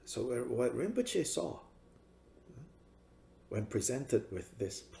 So what Rinpoche saw when presented with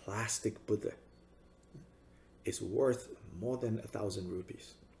this plastic Buddha is worth more than 1,000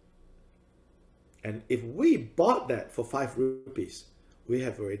 rupees. And if we bought that for 5 rupees, we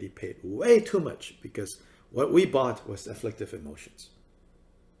have already paid way too much, because what we bought was afflictive emotions.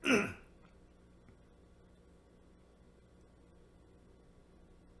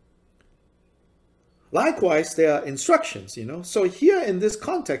 Likewise, there are instructions, So here in this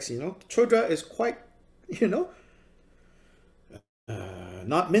context, Chodra is quite,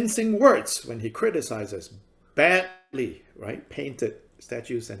 not mincing words when he criticizes badly, right? Painted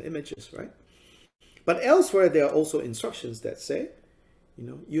statues and images, right? But elsewhere, there are also instructions that say,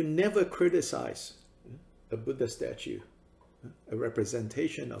 you never criticize a Buddha statue, a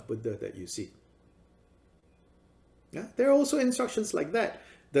representation of Buddha that you see. Yeah? There are also instructions like that.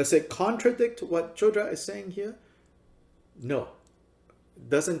 Does it contradict what Chodra is saying here? No. It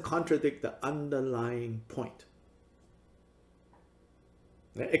doesn't contradict the underlying point.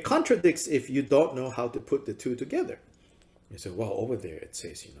 It contradicts if you don't know how to put the two together. You say, well, over there it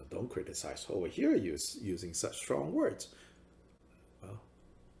says, don't criticize. Over here you're using such strong words. Well,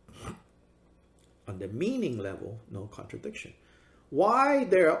 on the meaning level, no contradiction. Why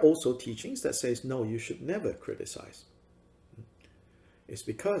there are also teachings that says, no, you should never criticize. It's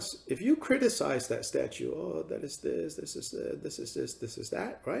because if you criticize that statue, oh, that is this, this is this is this, this is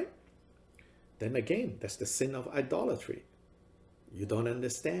that, right? Then again, that's the sin of idolatry. You don't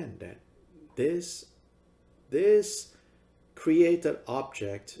understand that this created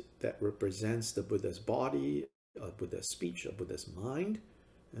object that represents the Buddha's body, or Buddha's speech, or Buddha's mind,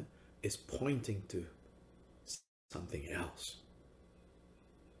 is pointing to something else.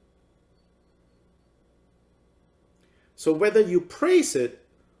 So whether you praise it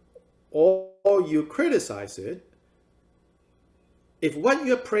or you criticize it, if what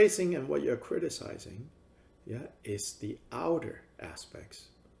you're praising and what you're criticizing, is the outer aspects,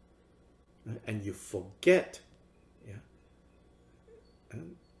 and you forget,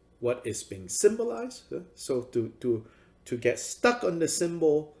 what is being symbolized. So to get stuck on the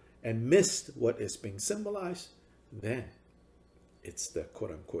symbol and miss what is being symbolized, then it's the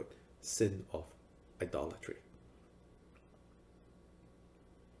quote-unquote sin of idolatry.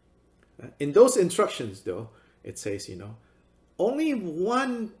 In those instructions, though, it says, only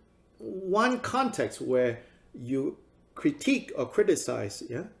one context where you critique or criticize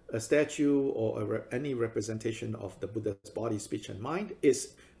a statue or any representation of the Buddha's body, speech, and mind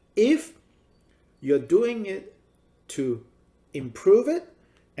is if you're doing it to improve it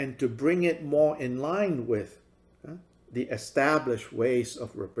and to bring it more in line with the established ways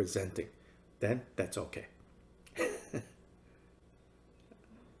of representing, then that's okay.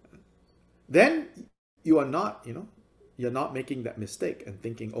 Then you are not, you're not making that mistake and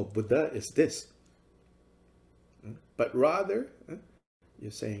thinking, oh, Buddha is this. But rather,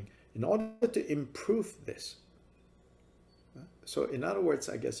 you're saying, in order to improve this. So in other words,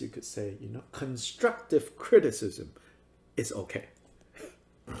 I guess you could say, constructive criticism is okay.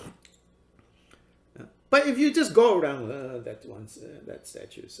 But if you just go around, that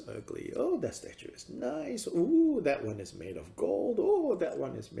statue is ugly. Oh, that statue is nice. Ooh, that one is made of gold. Oh, that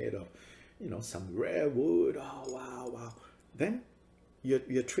one is made of, some rare wood. Oh, wow. Then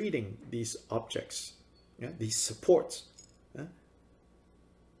you're treating these objects, these supports,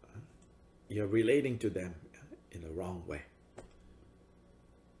 you're relating to them in the wrong way.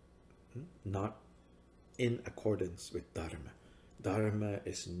 Not in accordance with Dharma. Dharma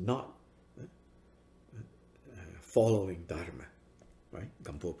is not following Dharma, right?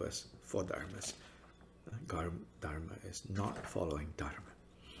 Gampopas for Dharmas. Dharma is not following Dharma.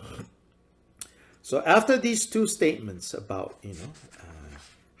 So after these two statements about,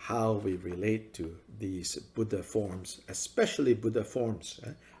 how we relate to these Buddha forms, especially Buddha forms,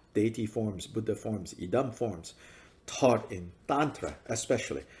 deity forms, Buddha forms, idam forms, taught in Tantra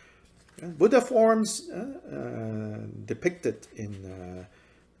especially. Buddha forms depicted in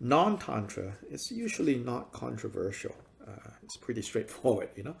non-Tantra is usually not controversial. It's pretty straightforward,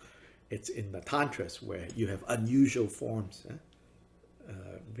 It's in the Tantras where you have unusual forms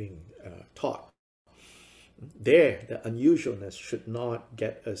being taught. There, the unusualness should not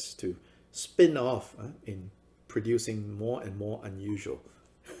get us to spin off in producing more and more unusual.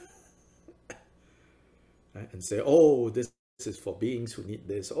 And say, oh, this is for beings who need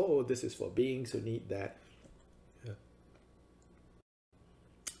this. Oh, this is for beings who need that.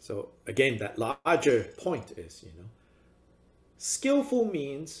 So again, that larger point is, skillful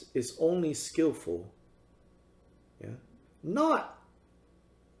means is only skillful, not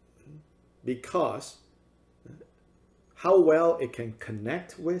because how well it can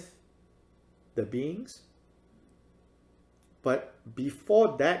connect with the beings, but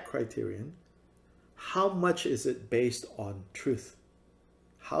before that criterion, how much is it based on truth?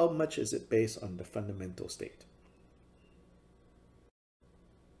 How much is it based on the fundamental state?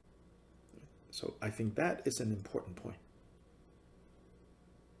 So I think that is an important point.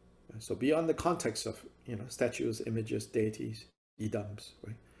 So beyond the context of, statues, images, deities, idams,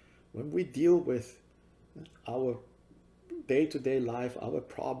 right? When we deal with our day-to-day life, our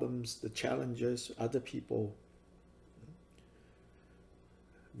problems, the challenges, other people,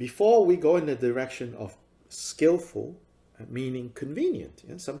 before we go in the direction of skillful, meaning convenient,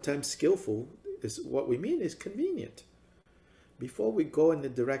 sometimes skillful is what we mean is convenient. Before we go in the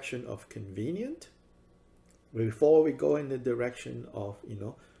direction of convenient, before we go in the direction of,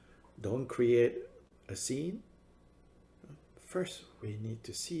 don't create a scene, first we need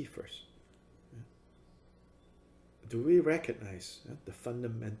to see first. Do we recognize the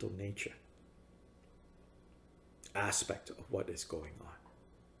fundamental nature, aspect of what is going on?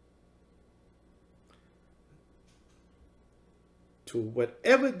 To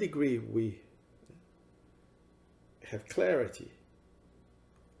whatever degree we have clarity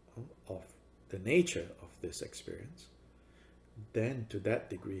of the nature of this experience, then to that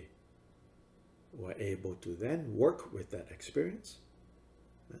degree, we're able to then work with that experience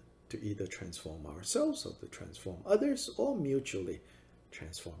to either transform ourselves or to transform others or mutually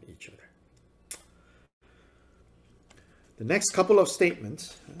transform each other. The next couple of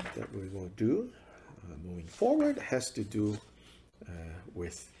statements that we will do moving forward has to do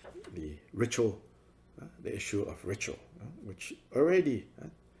with the ritual, the issue of ritual, which already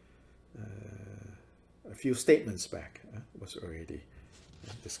a few statements back was already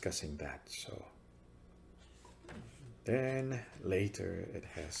discussing that. So then later it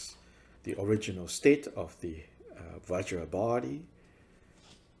has the original state of the Vajra body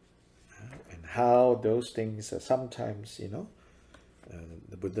and how those things are sometimes,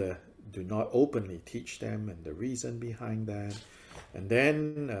 the Buddha do not openly teach them and the reason behind that. And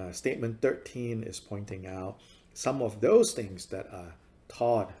then statement 13 is pointing out some of those things that are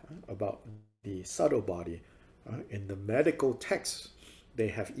taught about the subtle body In the medical texts, they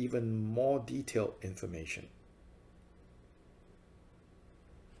have even more detailed information.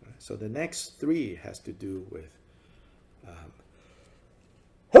 So the next three has to do with,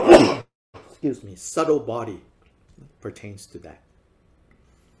 excuse me, subtle body pertains to that.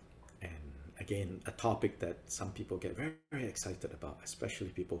 And again, a topic that some people get very, very excited about, especially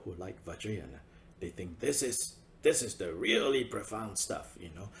people who like Vajrayana. They think this is the really profound stuff, you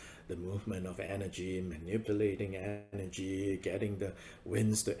know, the movement of energy, manipulating energy, getting the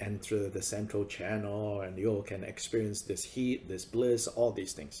winds to enter the central channel, and you all can experience this heat, this bliss, all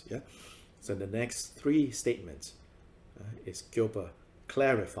these things. Yeah. So the next three statements is Gyopa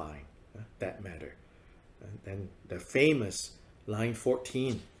clarifying that matter. Then the famous line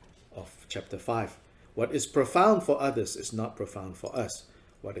 14 of chapter 5. What is profound for others is not profound for us.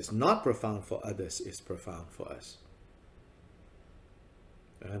 What is not profound for others is profound for us.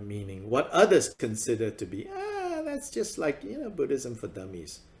 Meaning what others consider to be, that's just like, you know, Buddhism for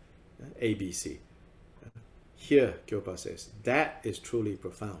dummies, ABC. Here, Gyopa says, that is truly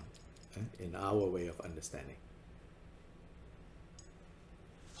profound in our way of understanding.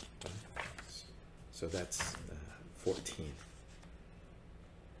 So that's 14.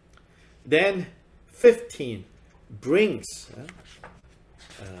 Then 15 brings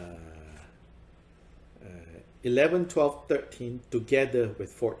 11, 12, 13 together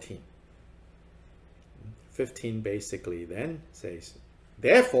with 14. 15 basically then says,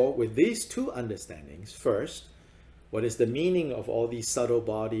 therefore, with these two understandings, first, what is the meaning of all these subtle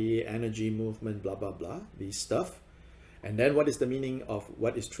body, energy, movement, blah, blah, blah, these stuff. And then what is the meaning of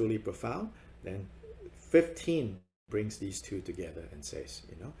what is truly profound? Then 15 brings these two together and says,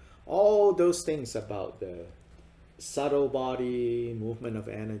 you know, all those things about the subtle body, movement of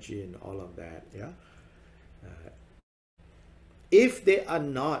energy, and all of that, yeah. If they are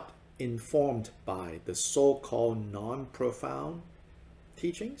not informed by the so-called non-profound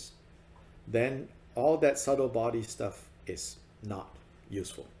teachings, then all that subtle body stuff is not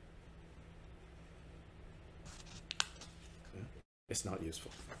useful. Yeah? It's not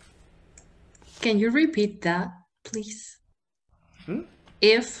useful. Can you repeat that, please? Hmm?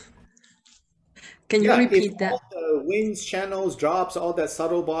 Can you repeat if that? all the winds, channels, drops, all that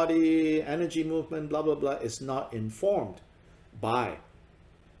subtle body, energy movement, blah, blah, blah, is not informed by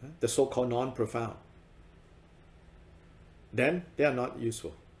the so-called non-profound, then they are not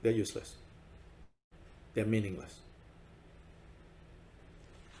useful. They're useless. They're meaningless.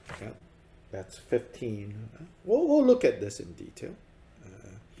 Yeah, that's 15. We'll look at this in detail.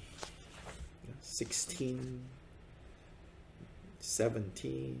 16,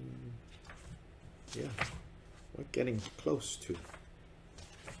 17. Yeah, we're getting close to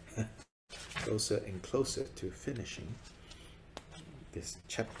closer and closer to finishing this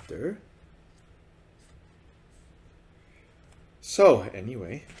chapter. So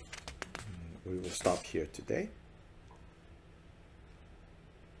anyway, we will stop here today.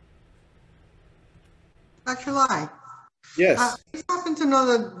 Dr. Lai, Yes. you happen to know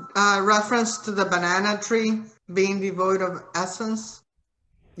the reference to the banana tree being devoid of essence?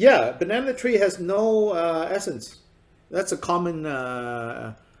 Yeah, banana tree has no essence. That's a common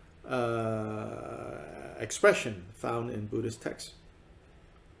expression found in Buddhist texts.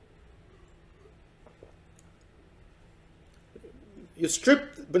 You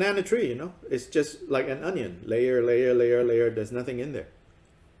strip banana tree, you know, it's just like an onion, layer, layer, layer, layer. There's nothing in there.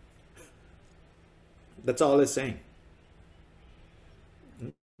 That's all it's saying.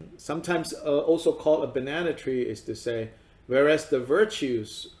 Sometimes also called a banana tree is to say, whereas the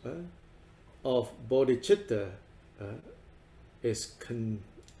virtues of bodhicitta is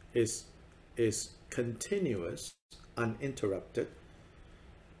continuous, uninterrupted,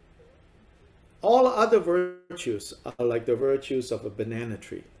 all other virtues are like the virtues of a banana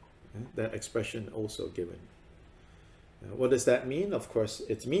tree. That expression also given. What does that mean? Of course,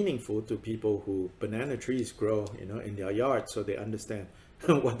 it's meaningful to people who banana trees grow, you know, in their yard, so they understand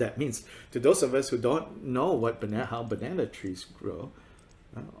what that means. To those of us who don't know how banana trees grow,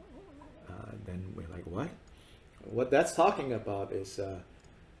 then we're like, what? What that's talking about is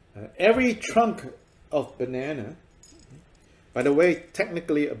every trunk of banana. By the way,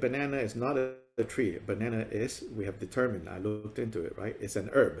 technically, a banana is not a tree. A banana is, we have determined, I looked into it, right? It's an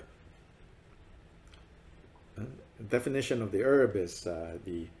herb. The definition of the herb is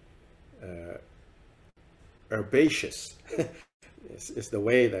the herbaceous. It's the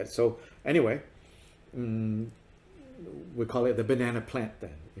way that, so anyway, we call it the banana plant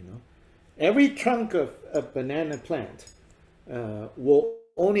then, you know. Every trunk of a banana plant will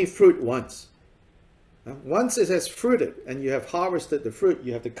only fruit once. Once it has fruited and you have harvested the fruit,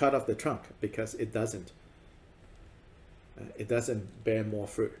 you have to cut off the trunk because it doesn't it doesn't bear more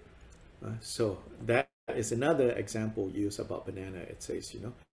fruit. So that is another example used about banana. It says,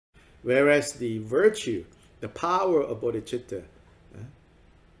 whereas the virtue, the power of bodhicitta,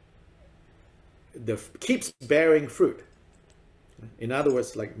 keeps bearing fruit. In other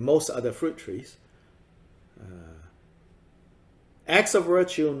words, like most other fruit trees, acts of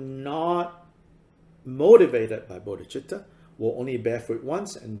virtue not motivated by bodhicitta will only bear fruit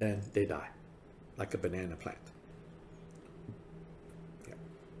once and then they die, like a banana plant. Yeah.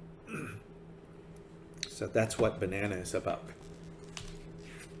 So that's what banana is about.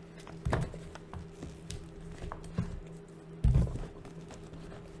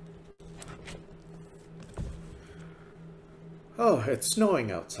 Oh, it's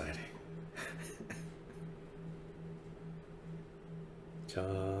snowing outside.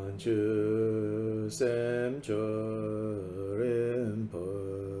 Chanchu sem chorim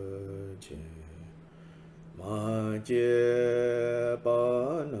poche ma je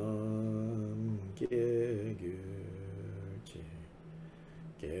banam ge gyurche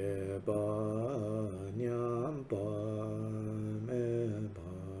ge ba nyam ba me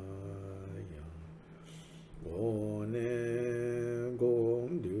ba ya wo ne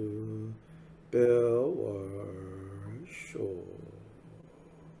gong du bel war sho.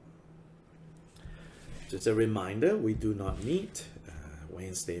 Just a reminder, we do not meet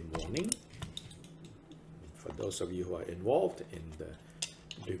Wednesday morning. For those of you who are involved in the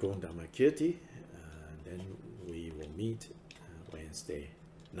Dugong Dhamma Kirti, then we will meet Wednesday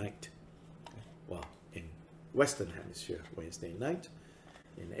night. Well, in Western Hemisphere, Wednesday night.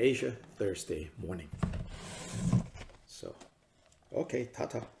 In Asia, Thursday morning. So, okay,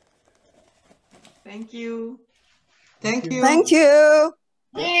 tata. Thank you. Thank you. Thank you.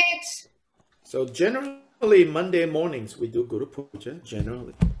 Thanks. So generally, Monday mornings, we do Guru Puja,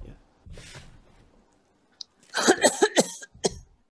 generally.